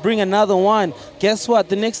ask them to bring another one. Guess what?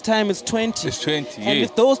 The next time it's 20. It's 20, And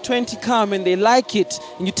if those 20 come and they like it,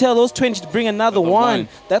 and you tell those 20 to bring another one,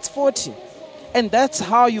 that's 40. And that's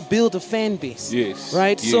how you build a fan base. Yes.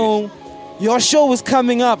 Right? Yes. So... your show is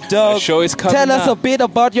coming up, dog. Your show is coming Tell us up. a bit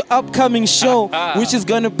about your upcoming show, which is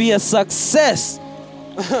going to be a success.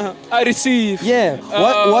 I receive. Yeah.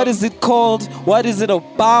 What is it called? What is it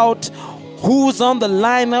about? Who's on the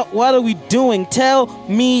lineup? What are we doing? Tell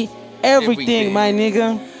me everything, my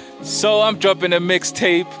nigga. So I'm dropping a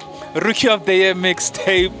mixtape, Rookie of the Year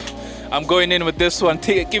mixtape. I'm going in with this one.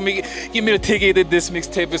 Give me the ticket to this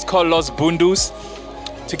mixtape. It's called Los Bundus.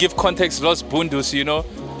 To give context, Los Bundus, you know,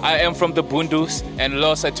 I am from the Bundus, and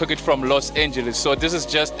Los, I took it from Los Angeles. So this is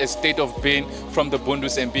just a state of being from the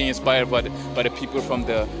Bundus and being inspired by the people from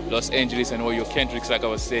the Los Angeles and all your Kendricks, like I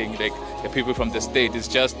was saying, like the people from the state. It's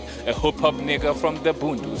just a hip-hop nigga from the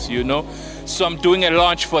Bundus, you know. So I'm doing a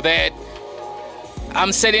launch for that.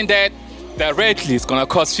 I'm selling that directly. It's gonna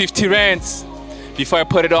cost 50 rands before I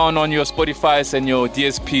put it on your Spotify's and your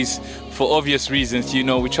DSPs for obvious reasons. You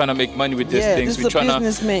know, we're trying to make money with these things. This is a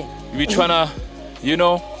business, mate. We're trying to, you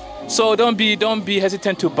know. So don't be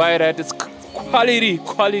hesitant to buy that. It's quality.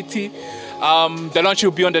 The launch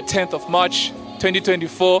will be on the 10th of March,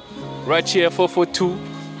 2024, right here, 442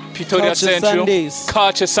 Pretoria Culture Central. Sundays.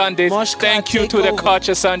 Culture Sundays. Moshcar Thank you to the takeover.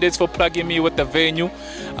 Culture Sundays for plugging me with the venue.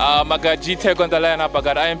 I got G-Tech on the lineup. I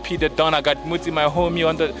got IMP the Don. I got Muti, my homie,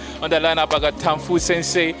 on the lineup. I got Tamfu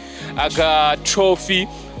Sensei. I got Trophy.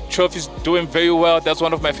 Trophy's doing very well. That's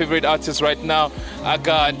one of my favorite artists right now. I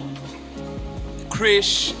got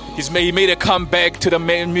Krish. He made a comeback to the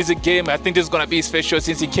main music game. I think this is gonna be his first show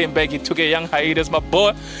since he came back. He took a young hiatus, my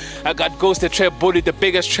boy. I got Ghost the Trap Bully, the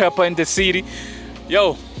biggest trapper in the city.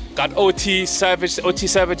 Yo, got OT Savage. OT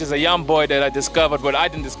Savage is a young boy that I discovered, but I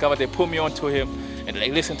didn't discover. They put me onto him and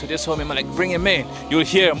like, listen to this homie. I'm like, bring him in. You'll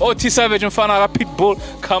hear him. OT Savage and Fana Pitbull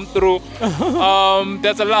come through.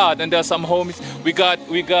 There's a lot, and there's some homies. We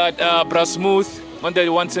got Bra Smooth on the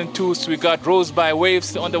ones and twos. We got Rose by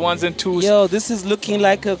Waves on the ones and twos. Yo, this is looking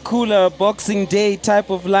like a cooler Boxing Day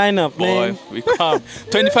type of lineup, man. Boy, we come.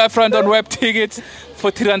 25 rand on web tickets,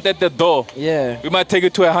 40 rand at the door. Yeah. We might take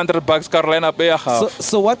it to $100, Carolina Bay half.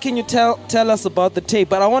 So what can you tell us about the tape?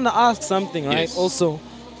 But I want to ask something, right? Yes. Also,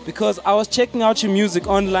 because I was checking out your music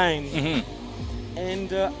online,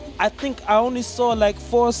 and I think I only saw like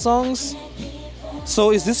 4 songs.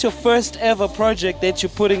 So is this your first ever project that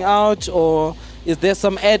you're putting out, or is there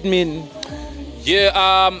some admin? Yeah,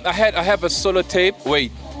 I have a solo tape.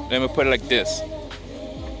 Wait, let me put it like this.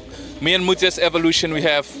 Me and Mutia's Evolution, we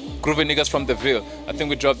have Groovy Niggas from the Ville. I think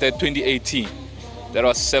we dropped that 2018. There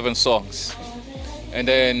are 7 songs. And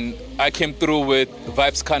then I came through with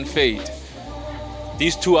Vibes Can't Fade.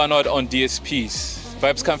 These 2 are not on DSPs.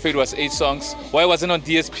 Vibes Can't Fade was 8 songs. Why wasn't on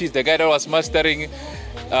DSPs? The guy that was mastering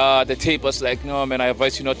the tape was like, no man, I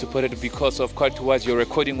advise you not to put it because of quality-wise your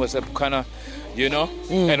recording was kind of, you know.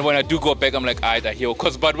 And when I do go back, I'm like, I hear.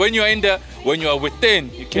 But when you're in there, when you are within,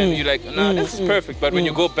 you can you're like, nah, this is perfect. But when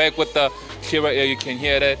you go back with the clearer air, you can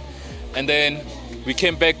hear that. And then we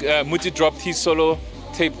came back. Muti dropped his solo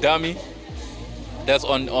tape, Dummy. That's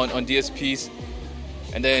on DSPs.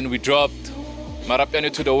 And then we dropped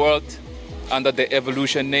Marapiano to the World under the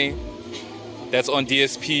Evolution name. That's on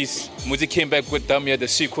DSPs. Muti came back with Damia, the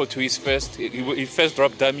sequel to his first. He first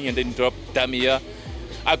dropped Dummy and then dropped Damia.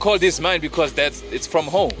 I call this mine because it's from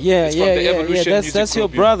home. It's from the Evolution music That's your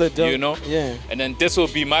group, brother, though. you know. Yeah. And then this will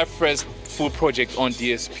be my first full project on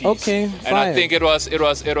DSPs. Okay, And fire. I think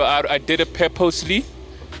I did it purposely.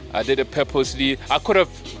 I could have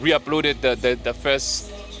re-uploaded the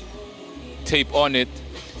first tape on it,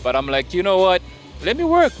 but I'm like, you know what? Let me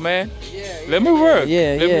work, man. Let me work.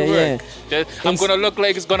 Let me work. It's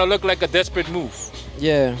gonna look like a desperate move.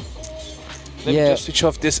 Yeah. Let me just switch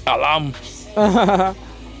off this alarm.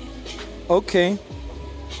 Okay.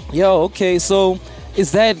 Okay. So,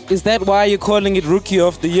 is that why you're calling it Rookie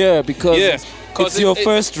of the Year? Because it's your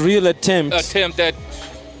first real attempt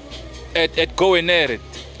at going at it.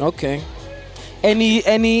 Okay.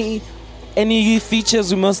 Any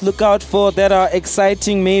features we must look out for that are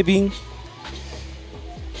exciting, maybe?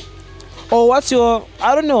 Or what's your?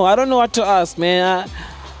 I don't know what to ask, man.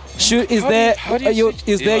 Is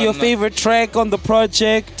there your favorite track on the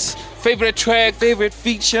project? Favorite track, favorite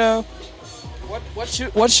feature?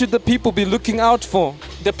 What should the people be looking out for?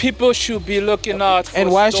 The people should be looking out for. And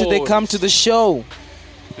why should they come to the show?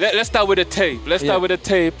 Let's start with the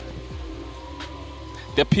tape.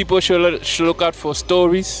 The people should look out for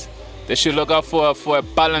stories. They should look out for a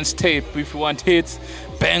balanced tape. If you want hits,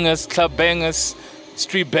 bangers, club bangers,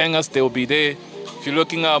 street bangers, they will be there. If you're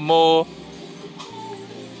looking at more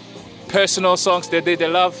personal songs that they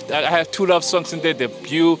love, I have 2 love songs in there. They're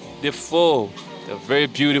beautiful. They're very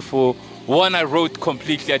beautiful. One I wrote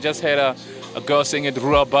completely. I just had a girl sing it,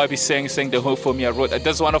 Rua Barbie sang the whole for me. I wrote.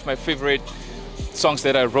 That's one of my favorite songs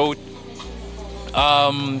that I wrote.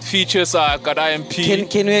 Features I got IMP.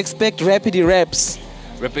 Can we expect Rapidity Raps?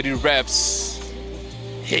 Rapidity Raps.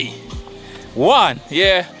 Hey. One.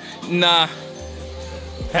 Yeah. Nah.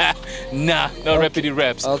 No Rapidity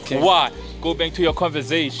Raps. Okay. Why? Go back to your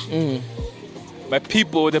conversation. The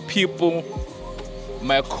people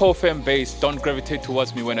my core fan base don't gravitate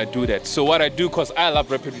towards me when I do that. So what I do, because I love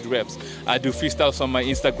repeated reps, I do freestyles on my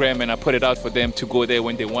Instagram and I put it out for them to go there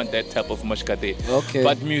when they want that type of Moshcar day. Okay.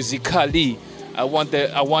 But musically, I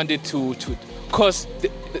wanted to because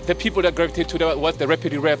the people that gravitate to the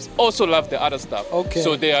repeated reps also love the other stuff. Okay.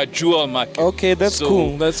 So they are dual market. Okay, that's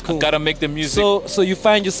cool. That's cool. I gotta make the music. So you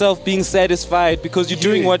find yourself being satisfied because you're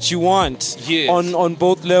doing what you want. Yes. On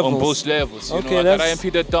both levels. On both levels. You know, I got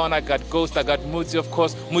IMP the Don, I got Ghost, I got Muzi, of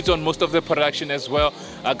course. Muzi on most of the production as well.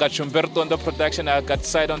 I got Humberto on the production, I got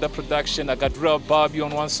Side on the production, I got Real Bobby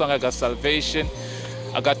on one song, I got Salvation,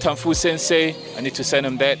 I got Tamfu Sensei. I need to send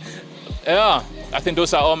him that. Yeah. I think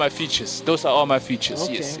those are all my features.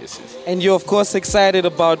 Okay. Yes. And you're of course excited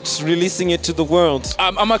about releasing it to the world.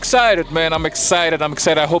 I'm excited, man. I'm excited.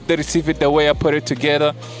 I hope they receive it the way I put it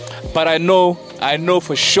together. But I know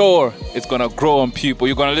for sure it's gonna grow on people.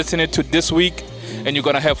 You're gonna listen it to this week, and you're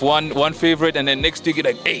gonna have one favorite, and then next week you're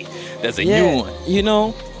like, hey, there's a new one. You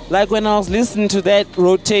know, like when I was listening to that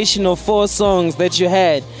rotation of 4 songs that you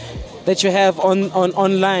have on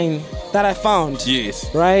online. That I found.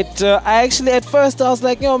 Yes. Right? I actually, at first, I was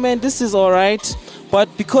like, yo, man, this is all right. But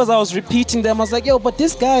because I was repeating them, I was like, yo, but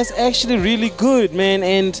this guy is actually really good, man.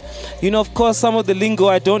 And, you know, of course, some of the lingo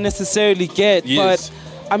I don't necessarily get. Yes.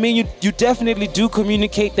 But, I mean, you definitely do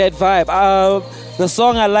communicate that vibe. The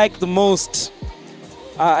song I like the most,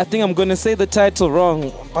 I think I'm going to say the title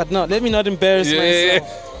wrong. But no, let me not embarrass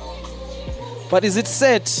myself. But is it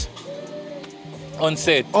Set? On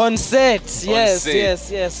set.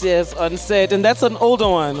 Yes. On set. And that's an older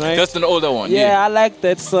one, right? That's an older one. Yeah, I like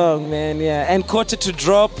that song, man. Yeah. And Quarter to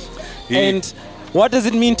Drop. Yeah. And what does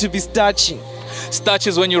it mean to be starchy? Starch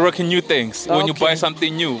is when you're rocking new things. When you buy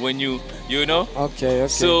something new. When you know. Okay.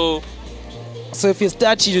 So if you're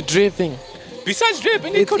starchy, you're dripping. Besides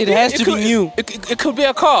dripping, it has to be new. It could be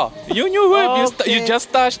a car. You just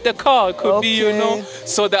starched the car. It could be, you know.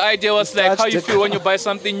 So the idea was like how you feel when you buy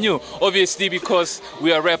something new. Obviously, because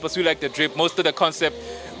we are rappers, we like the drip. Most of the concept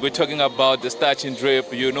we're talking about the starch and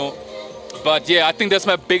drip, you know. But yeah, I think that's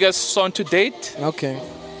my biggest song to date. Okay.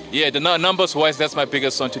 Yeah, the numbers wise, that's my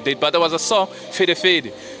biggest song to date. But there was a song, Fede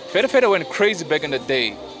Fede. Fede Fede went crazy back in the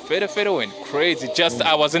day. Fede went crazy. Just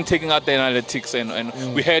I wasn't taking out the analytics and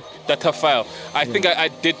we had data file. I think I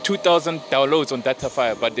did 2,000 downloads on data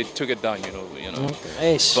file, but they took it down, you know.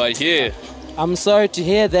 Okay. But yeah. I'm sorry to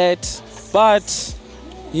hear that, but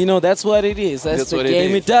you know that's what it is. That's the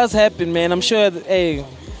game. It does happen, man. I'm sure that,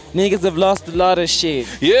 niggas have lost a lot of shit.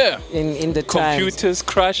 Yeah. In the computers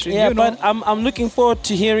crashing. Yeah, you know? but I'm looking forward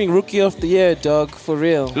to hearing Rookie of the Year, dog, for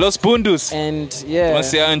real. Los Bundus. And yeah.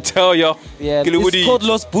 Once I tell you. Yeah, it's called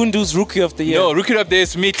Los Bundus Rookie of the Year. No, Rookie of the Year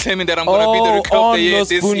is me claiming that I'm gonna be the Rookie of the Year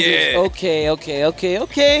this year.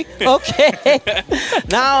 Okay.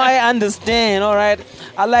 Now I understand. All right.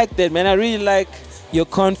 I like that, man. I really like your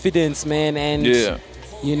confidence, man. And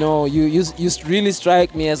you know, you really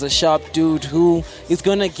strike me as a sharp dude who is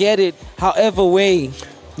gonna get it however way,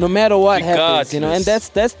 no matter what happens, you know. And that's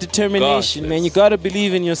determination, man. You gotta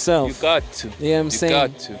believe in yourself. You got to. You know what I'm saying? You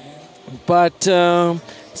got to. But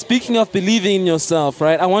speaking of believing in yourself,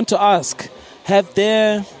 right? I want to ask: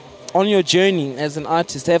 on your journey as an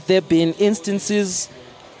artist, have there been instances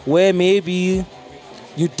where maybe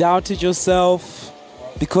you doubted yourself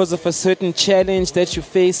because of a certain challenge that you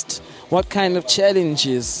faced? What kind of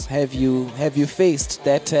challenges have you faced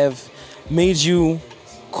that have made you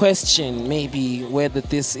question maybe whether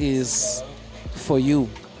this is for you,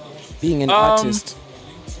 being an artist?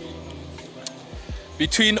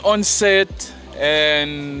 Between Onset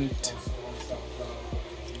and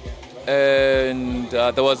there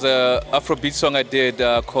was a Afrobeat song I did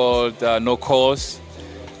called No Cause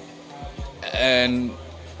and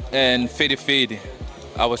Fade Fade.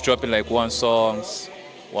 I was dropping like one songs,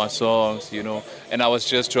 you know, and I was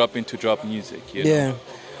just drop music, you know,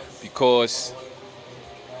 because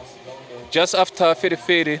just after Fede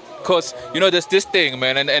Fede, because, you know, there's this thing,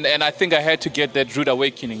 man, and I think I had to get that rude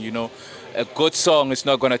awakening, you know. A good song is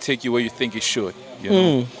not going to take you where you think it should, you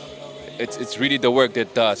know. It's really the work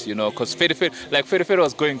that does, you know, because Fede Fede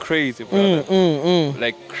was going crazy, brother.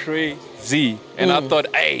 Like crazy. And I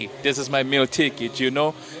thought, hey, this is my meal ticket, you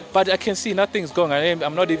know. But I can see nothing's going on.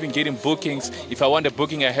 I'm not even getting bookings. If I want a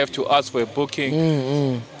booking, I have to ask for a booking.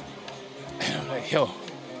 And I'm like, yo,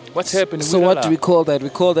 what's happening? So what do we call that? We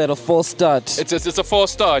call that a false start. It's a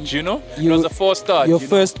false start, you know? It was a false start. Your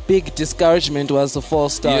first big discouragement was a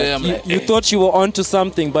false start. Yeah, you thought you were onto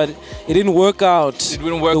something, but it didn't work out. It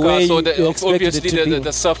didn't work out. So obviously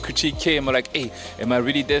the self-critique came. I'm like, hey, am I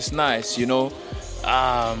really this nice, you know?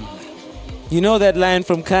 You know that line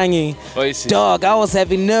from Kanye? What is it? Dog, I was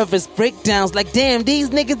having nervous breakdowns. Like, damn, these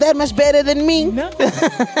niggas that much better than me. No.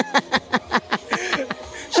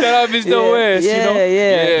 Shout out Mr. West, you know?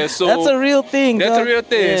 Yeah. So that's a real thing. That's dog. a real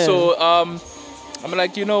thing. Yeah. So I'm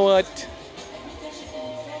like, you know what?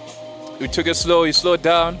 You took it slow, you slow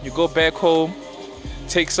down, you go back home,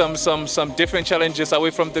 take some different challenges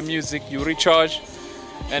away from the music, you recharge,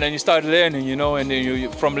 and then you start learning, you know, and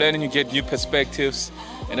then from learning you get new perspectives,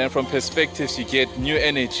 and then from perspectives you get new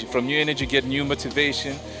energy. From new energy you get new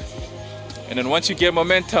motivation. And then once you get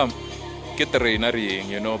momentum, get the rain,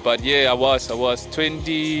 you know. But yeah, I was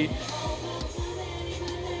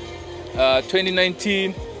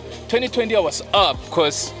 2019, 2020 I was up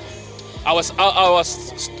because I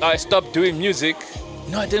stopped doing music.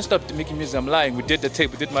 No, I didn't stop making music. I'm lying. We did the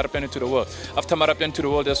tape. We did Marapiano to the World. After Marapiano to the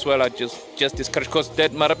World as well, I just discouraged because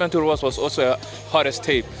that Marapiano to the World was also a hardest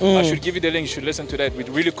tape. I should give you the link. You should listen to that. We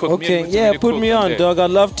really cooked. Okay, really put me on, dog.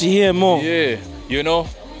 I'd love to hear more. Yeah, you know.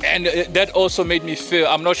 And that also made me feel,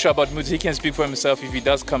 I'm not sure about music. He can speak for himself if he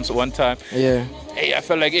does come one time. Yeah. Hey, I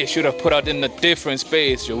felt like it should have put out in a different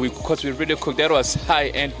space, because we really cooked. That was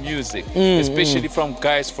high-end music, especially from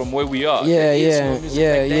guys from where we are.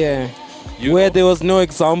 Yeah. Where there was no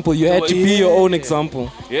example, you had to be your own example.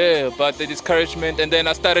 Yeah, but the discouragement, and then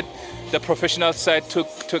I started, the professional side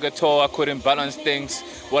took a toll. I couldn't balance things.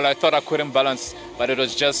 Well, I thought I couldn't balance, but it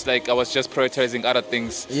was just like I was just prioritizing other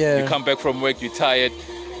things. Yeah. You come back from work, you're tired,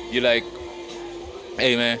 you're like,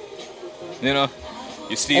 hey man, you know,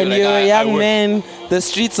 you see, and like, you're a young man, the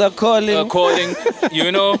streets are calling.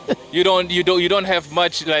 You know, you don't have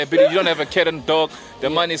much liability. You don't have a cat and dog. The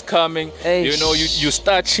money's coming. You know, you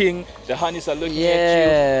starching. The honeys are looking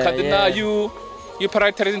at you. Now you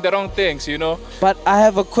prioritizing the wrong things. You know. But I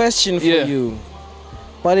have a question for you.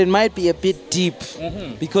 But it might be a bit deep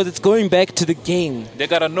because it's going back to the game. They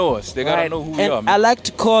gotta know us. They gotta know who we are. Man. I like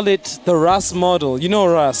to call it the Russ model. You know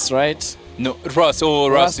Russ, right? No, Russ. Oh,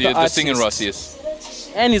 Russ. Yeah, the singing Russ. Yes.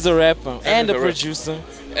 And he's a rapper and a producer.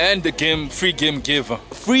 And the free game giver.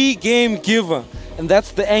 Free game giver. And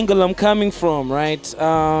that's the angle I'm coming from, right?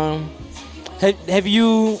 Have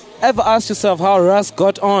you ever asked yourself how Russ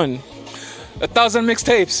got on? 1,000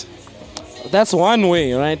 mixtapes. That's one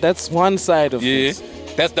way, right? That's one side of it. Yeah.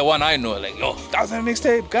 That's the one I know. Like, 1,000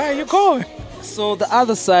 mixtape, guy, you going? So the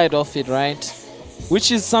other side of it, right?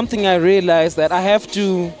 Which is something I realized that I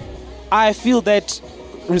feel that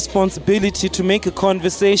responsibility to make a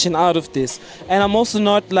conversation out of this. And I'm also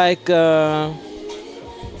not like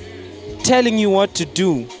telling you what to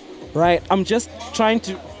do, right? I'm just trying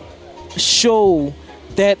to show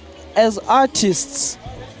that as artists,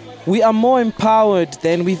 we are more empowered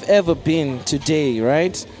than we've ever been today,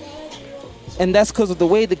 right? And that's because of the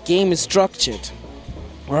way the game is structured,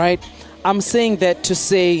 right? I'm saying that to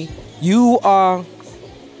say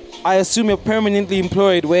I assume you're permanently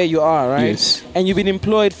employed where you are, right? Yes. And you've been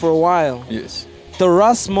employed for a while. Yes. The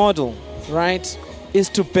Russ model, right, is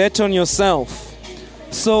to bet on yourself.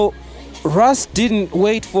 So Russ didn't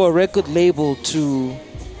wait for a record label to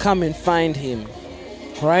come and find him,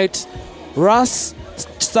 right? Russ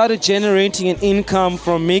started generating an income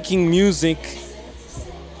from making music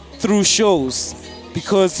through shows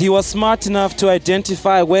because he was smart enough to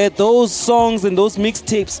identify where those songs and those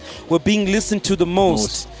mixtapes were being listened to the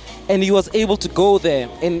most. And he was able to go there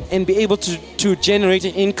and be able to generate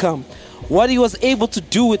an income. What he was able to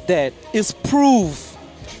do with that is prove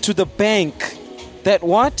to the bank that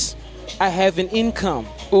I have an income.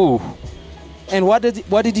 Ooh. And what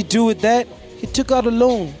did he do with that? He took out a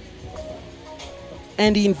loan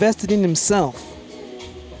and he invested in himself.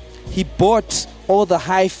 He bought all the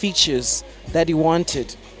high features that he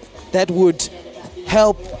wanted that would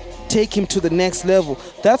help take him to the next level.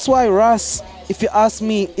 That's why Russ, if you ask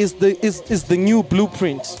me, is the new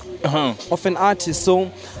blueprint of an artist.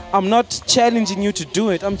 So I'm not challenging you to do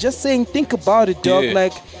it. I'm just saying, think about it, dog. Yeah.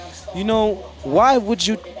 Like, you know, why would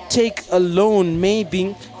you take a loan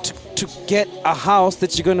maybe to get a house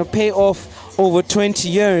that you're going to pay off over 20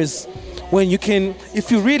 years when you can, if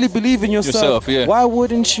you really believe in yourself, why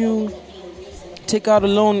wouldn't you take out a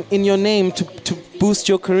loan in your name to boost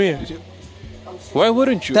your career? Why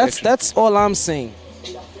wouldn't you? That's all I'm saying.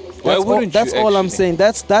 That's all I'm saying.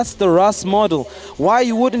 That's the Russ model. Why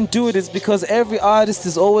you wouldn't do it is because every artist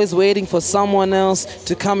is always waiting for someone else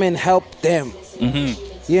to come and help them. You know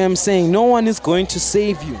what I'm saying? No one is going to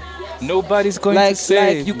save you. Nobody's going to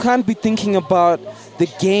save you. Can't be thinking about the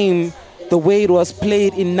game the way it was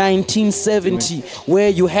played in 1970, where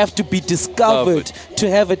you have to be discovered to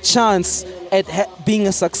have a chance at being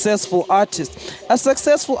a successful artist. A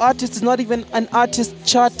successful artist is not even an artist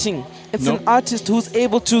charting. It's an artist who's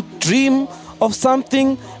able to dream of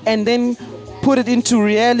something and then put it into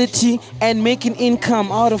reality and make an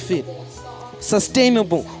income out of it.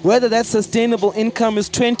 Sustainable. Whether that sustainable income is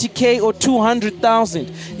 20K or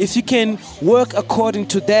 200,000. If you can work according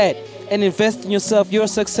to that and invest in yourself, you're a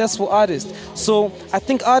successful artist. So I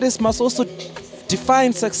think artists must also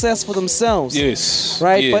define success for themselves. Yes.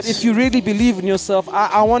 Right? Yes. But if you really believe in yourself,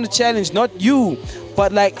 I want to challenge not you,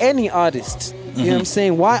 but like any artist. You know what I'm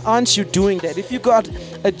saying? Why aren't you doing that? If you got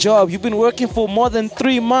a job, you've been working for more than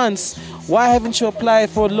 3 months, why haven't you applied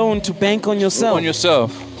for a loan to bank on yourself? On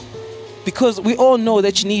yourself. Because we all know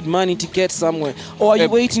that you need money to get somewhere. Or are you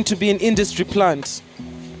waiting to be an industry plant?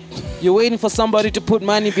 You're waiting for somebody to put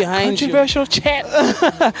money behind Controversial chat.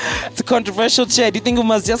 It's a controversial chat. Do you think we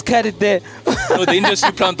must just cut it there? No, the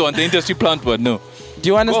industry plant one. The industry plant one. No. Do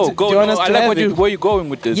you want us to? Go. Do you want No, us I to like have it? where you going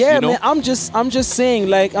with this. Yeah, you know? man. I'm just saying.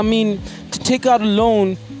 Like, I mean, to take out a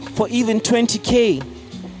loan for even 20K,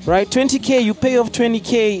 right? 20K, you pay off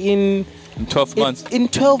 20K in 12 months. In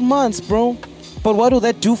 12 months, bro. But what will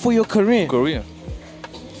that do for your career? Korea.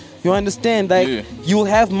 You understand? Like, Yeah. you'll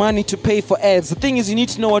have money to pay for ads. The thing is, you need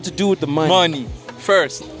to know what to do with the money. Money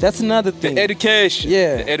first. That's another thing. The education.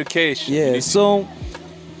 Yeah. The education. Yeah. So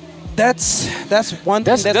that's one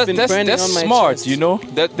thing that's been burning that's on my smart, chest. you know.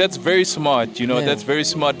 That's very smart, you know. Yeah. That's very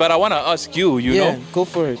smart. But I want to ask you, you Yeah, know, go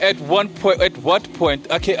for it. at what point?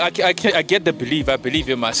 Okay, I get the belief. I believe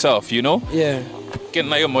in myself, you know. Yeah. Get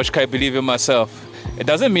like Moshcar, I believe in myself. It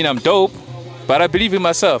doesn't mean I'm dope, but I believe in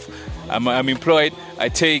myself. I'm employed. I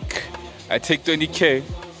take 20K.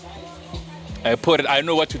 I put it. I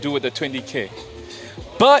know what to do with the 20K.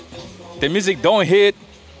 But the music don't hit.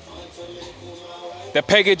 The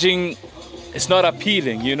packaging is not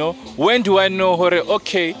appealing, you know. When do I know,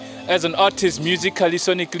 okay, as an artist, musically,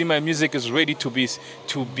 sonically, my music is ready to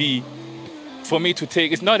be, for me to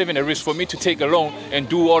take, it's not even a risk, for me to take a loan and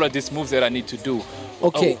do all of these moves that I need to do.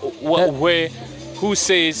 Okay. Who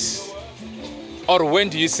says, or when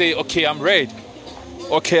do you say, okay, I'm ready?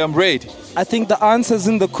 Okay, I'm ready. I think the answer's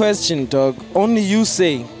in the question, dog. Only you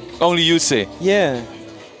say. Only you say. Yeah.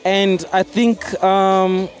 And I think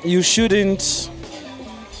you shouldn't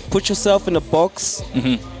put yourself in a box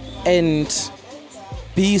and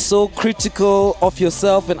be so critical of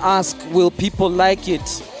yourself and ask, will people like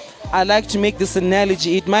it? I like to make this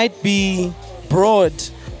analogy. It might be broad,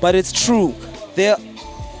 but it's true. There are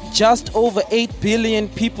just over 8 billion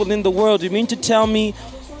people in the world. You mean to tell me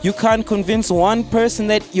you can't convince one person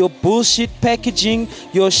that your bullshit packaging,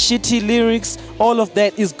 your shitty lyrics, all of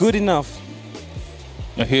that is good enough?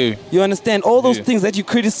 I hear you. You understand? All those things that you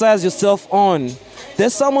criticize yourself on,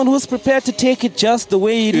 there's someone who's prepared to take it just the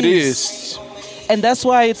way it is. And that's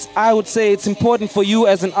why I would say it's important for you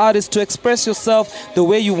as an artist to express yourself the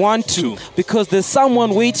way you want to. Because there's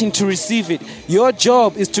someone waiting to receive it. Your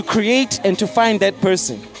job is to create and to find that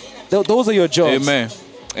person. Those are your jobs. Amen.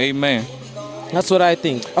 Amen. That's what I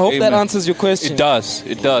think. I hope that answers your question. It does.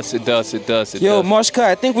 Yo, Moshcar,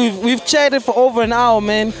 I think we've chatted for over an hour,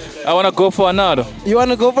 man. I want to go for another. You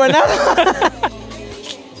want to go for another?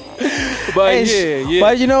 But yeah.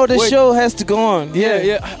 But you know, the show has to go on.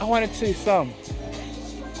 Yeah. I want to say something.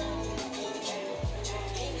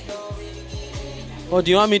 Or do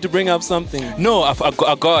you want me to bring up something? No,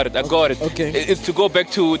 I got it. Okay. It's to go back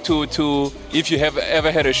to if you have ever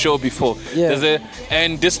had a show before. Yeah.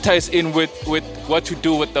 And this ties in with what to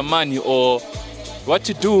do with the money or what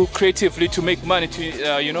to do creatively to make money.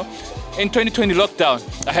 To you know, in 2020 lockdown,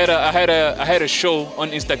 I had a show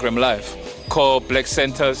on Instagram Live called Black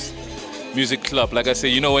Santa's Music Club. Like I say,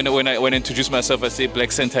 you know, when I introduce myself, I say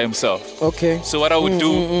Black Santa himself. Okay. So what I would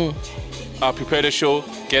do, I'll prepare the show,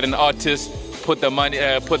 get an artist, put them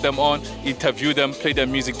on, interview them, play their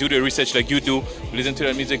music, do the research like you do, listen to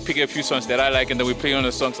their music, pick a few songs that I like, and then we play on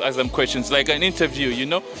the songs, ask them questions, like an interview, you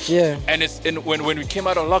know? Yeah. And when we came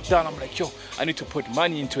out of lockdown, I'm like, yo, I need to put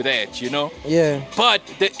money into that, you know? Yeah. But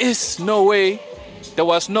there was no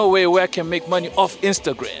way where I can make money off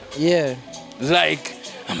Instagram. Yeah. Like,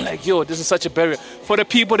 I'm like, yo, this is such a barrier. For the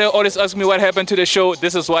people that always ask me what happened to the show,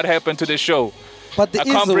 this is what happened to the show. But I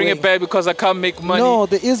can't bring it back because I can't make money off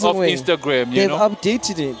Instagram. They've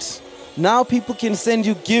updated it. Now people can send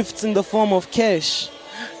you gifts in the form of cash.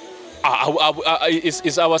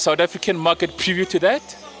 Is our South African market privy to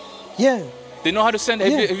that? Yeah. They know how to send.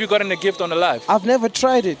 Have you gotten a gift on the live? I've never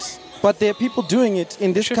tried it. But there are people doing it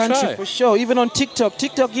in this country for sure. Even on TikTok.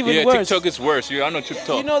 TikTok even worse. TikTok is worse. I know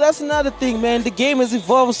TikTok. You know, that's another thing, man. The game has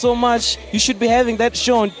evolved so much. You should be having that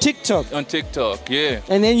show on TikTok. On TikTok, yeah.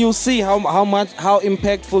 And then you'll see how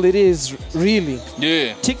impactful it is, really.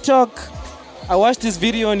 Yeah. TikTok, I watched this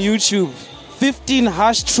video on YouTube. 15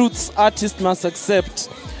 harsh truths artists must accept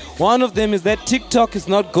One of them is that TikTok is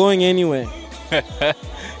not going anywhere.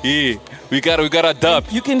 Yeah, we gotta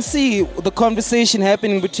adapt. You can see the conversation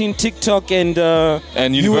happening between TikTok and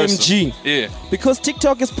Universal. UMG. Yeah. Because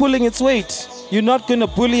TikTok is pulling its weight. You're not gonna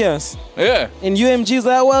bully us. Yeah. And UMG is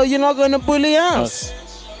like, well, you're not gonna bully us.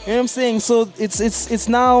 You know what I'm saying? So it's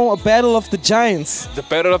now a battle of the giants. The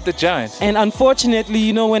battle of the giants. And unfortunately,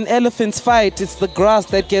 you know, when elephants fight, it's the grass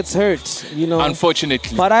that gets hurt. You know.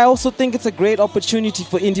 Unfortunately. But I also think it's a great opportunity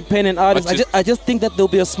for independent artists. I just think that there'll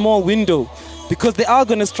be a small window. Because they are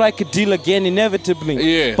going to strike a deal again inevitably.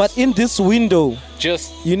 Yes. But in this window,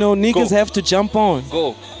 just you know, niggas have to jump on.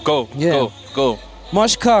 Go.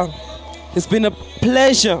 Moshcar, it's been a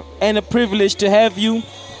pleasure and a privilege to have you.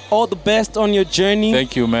 All the best on your journey.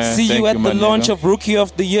 Thank you, man. See you at the launch of Rookie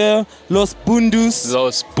of the Year, Los Bundus.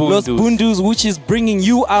 Los Bundus, which is bringing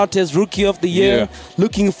you out as Rookie of the Year. Yeah.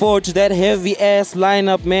 Looking forward to that heavy-ass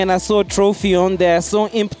lineup, man. I saw a trophy on there. I saw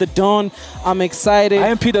Imp the Dawn. I'm excited.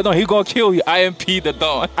 IMP the Dawn. He gonna kill you. IMP the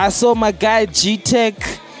Dawn. I saw my guy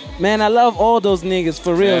G-Tech. Man, I love all those niggas,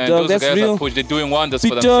 for real, man, dog. Those That's guys real. Are pushed. They're doing wonders for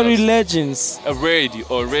Pitori themselves. legends.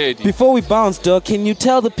 Already. Before we bounce, dog, can you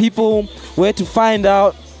tell the people where to find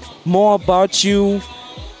out more about you,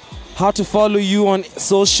 how to follow you on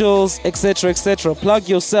socials, etc., etc.? Plug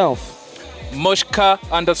yourself. Moshcar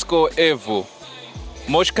 _Evo.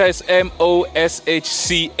 Moshcar is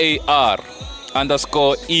MOSHCAR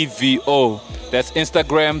 _EVO. That's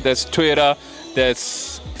Instagram, that's Twitter,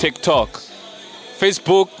 that's TikTok.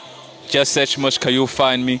 Facebook, just search Moshcar, you'll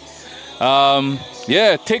find me.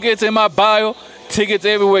 Tickets in my bio. Tickets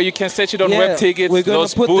everywhere. You can search it on Web Tickets. We're going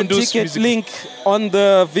to put the ticket link on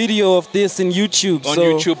the video of this in YouTube. On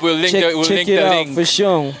YouTube, we'll link the link. For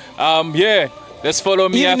sure. Let's follow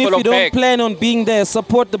me. Even if you don't plan on being there,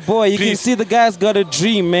 support the boy. You can see the guy's got a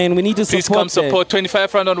dream, man. We need to support. Please come support.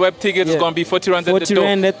 25 rand on Web Tickets. It's going to be 40 rand at the door. 40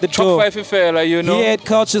 rand at the door. Top 5 fella, you know. Here at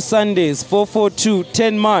Culture Sundays, 442,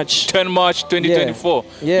 10 March. 10 March 2024.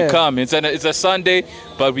 Yeah. You come. It's a Sunday,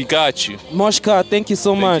 but we got you. Moshcar, thank you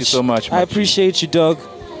so much. Thank you so much. I appreciate you, dog.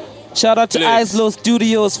 Shout out to Islow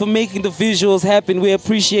Studios for making the visuals happen. We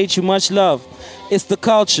appreciate you. Much love. It's the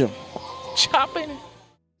culture. Chopping.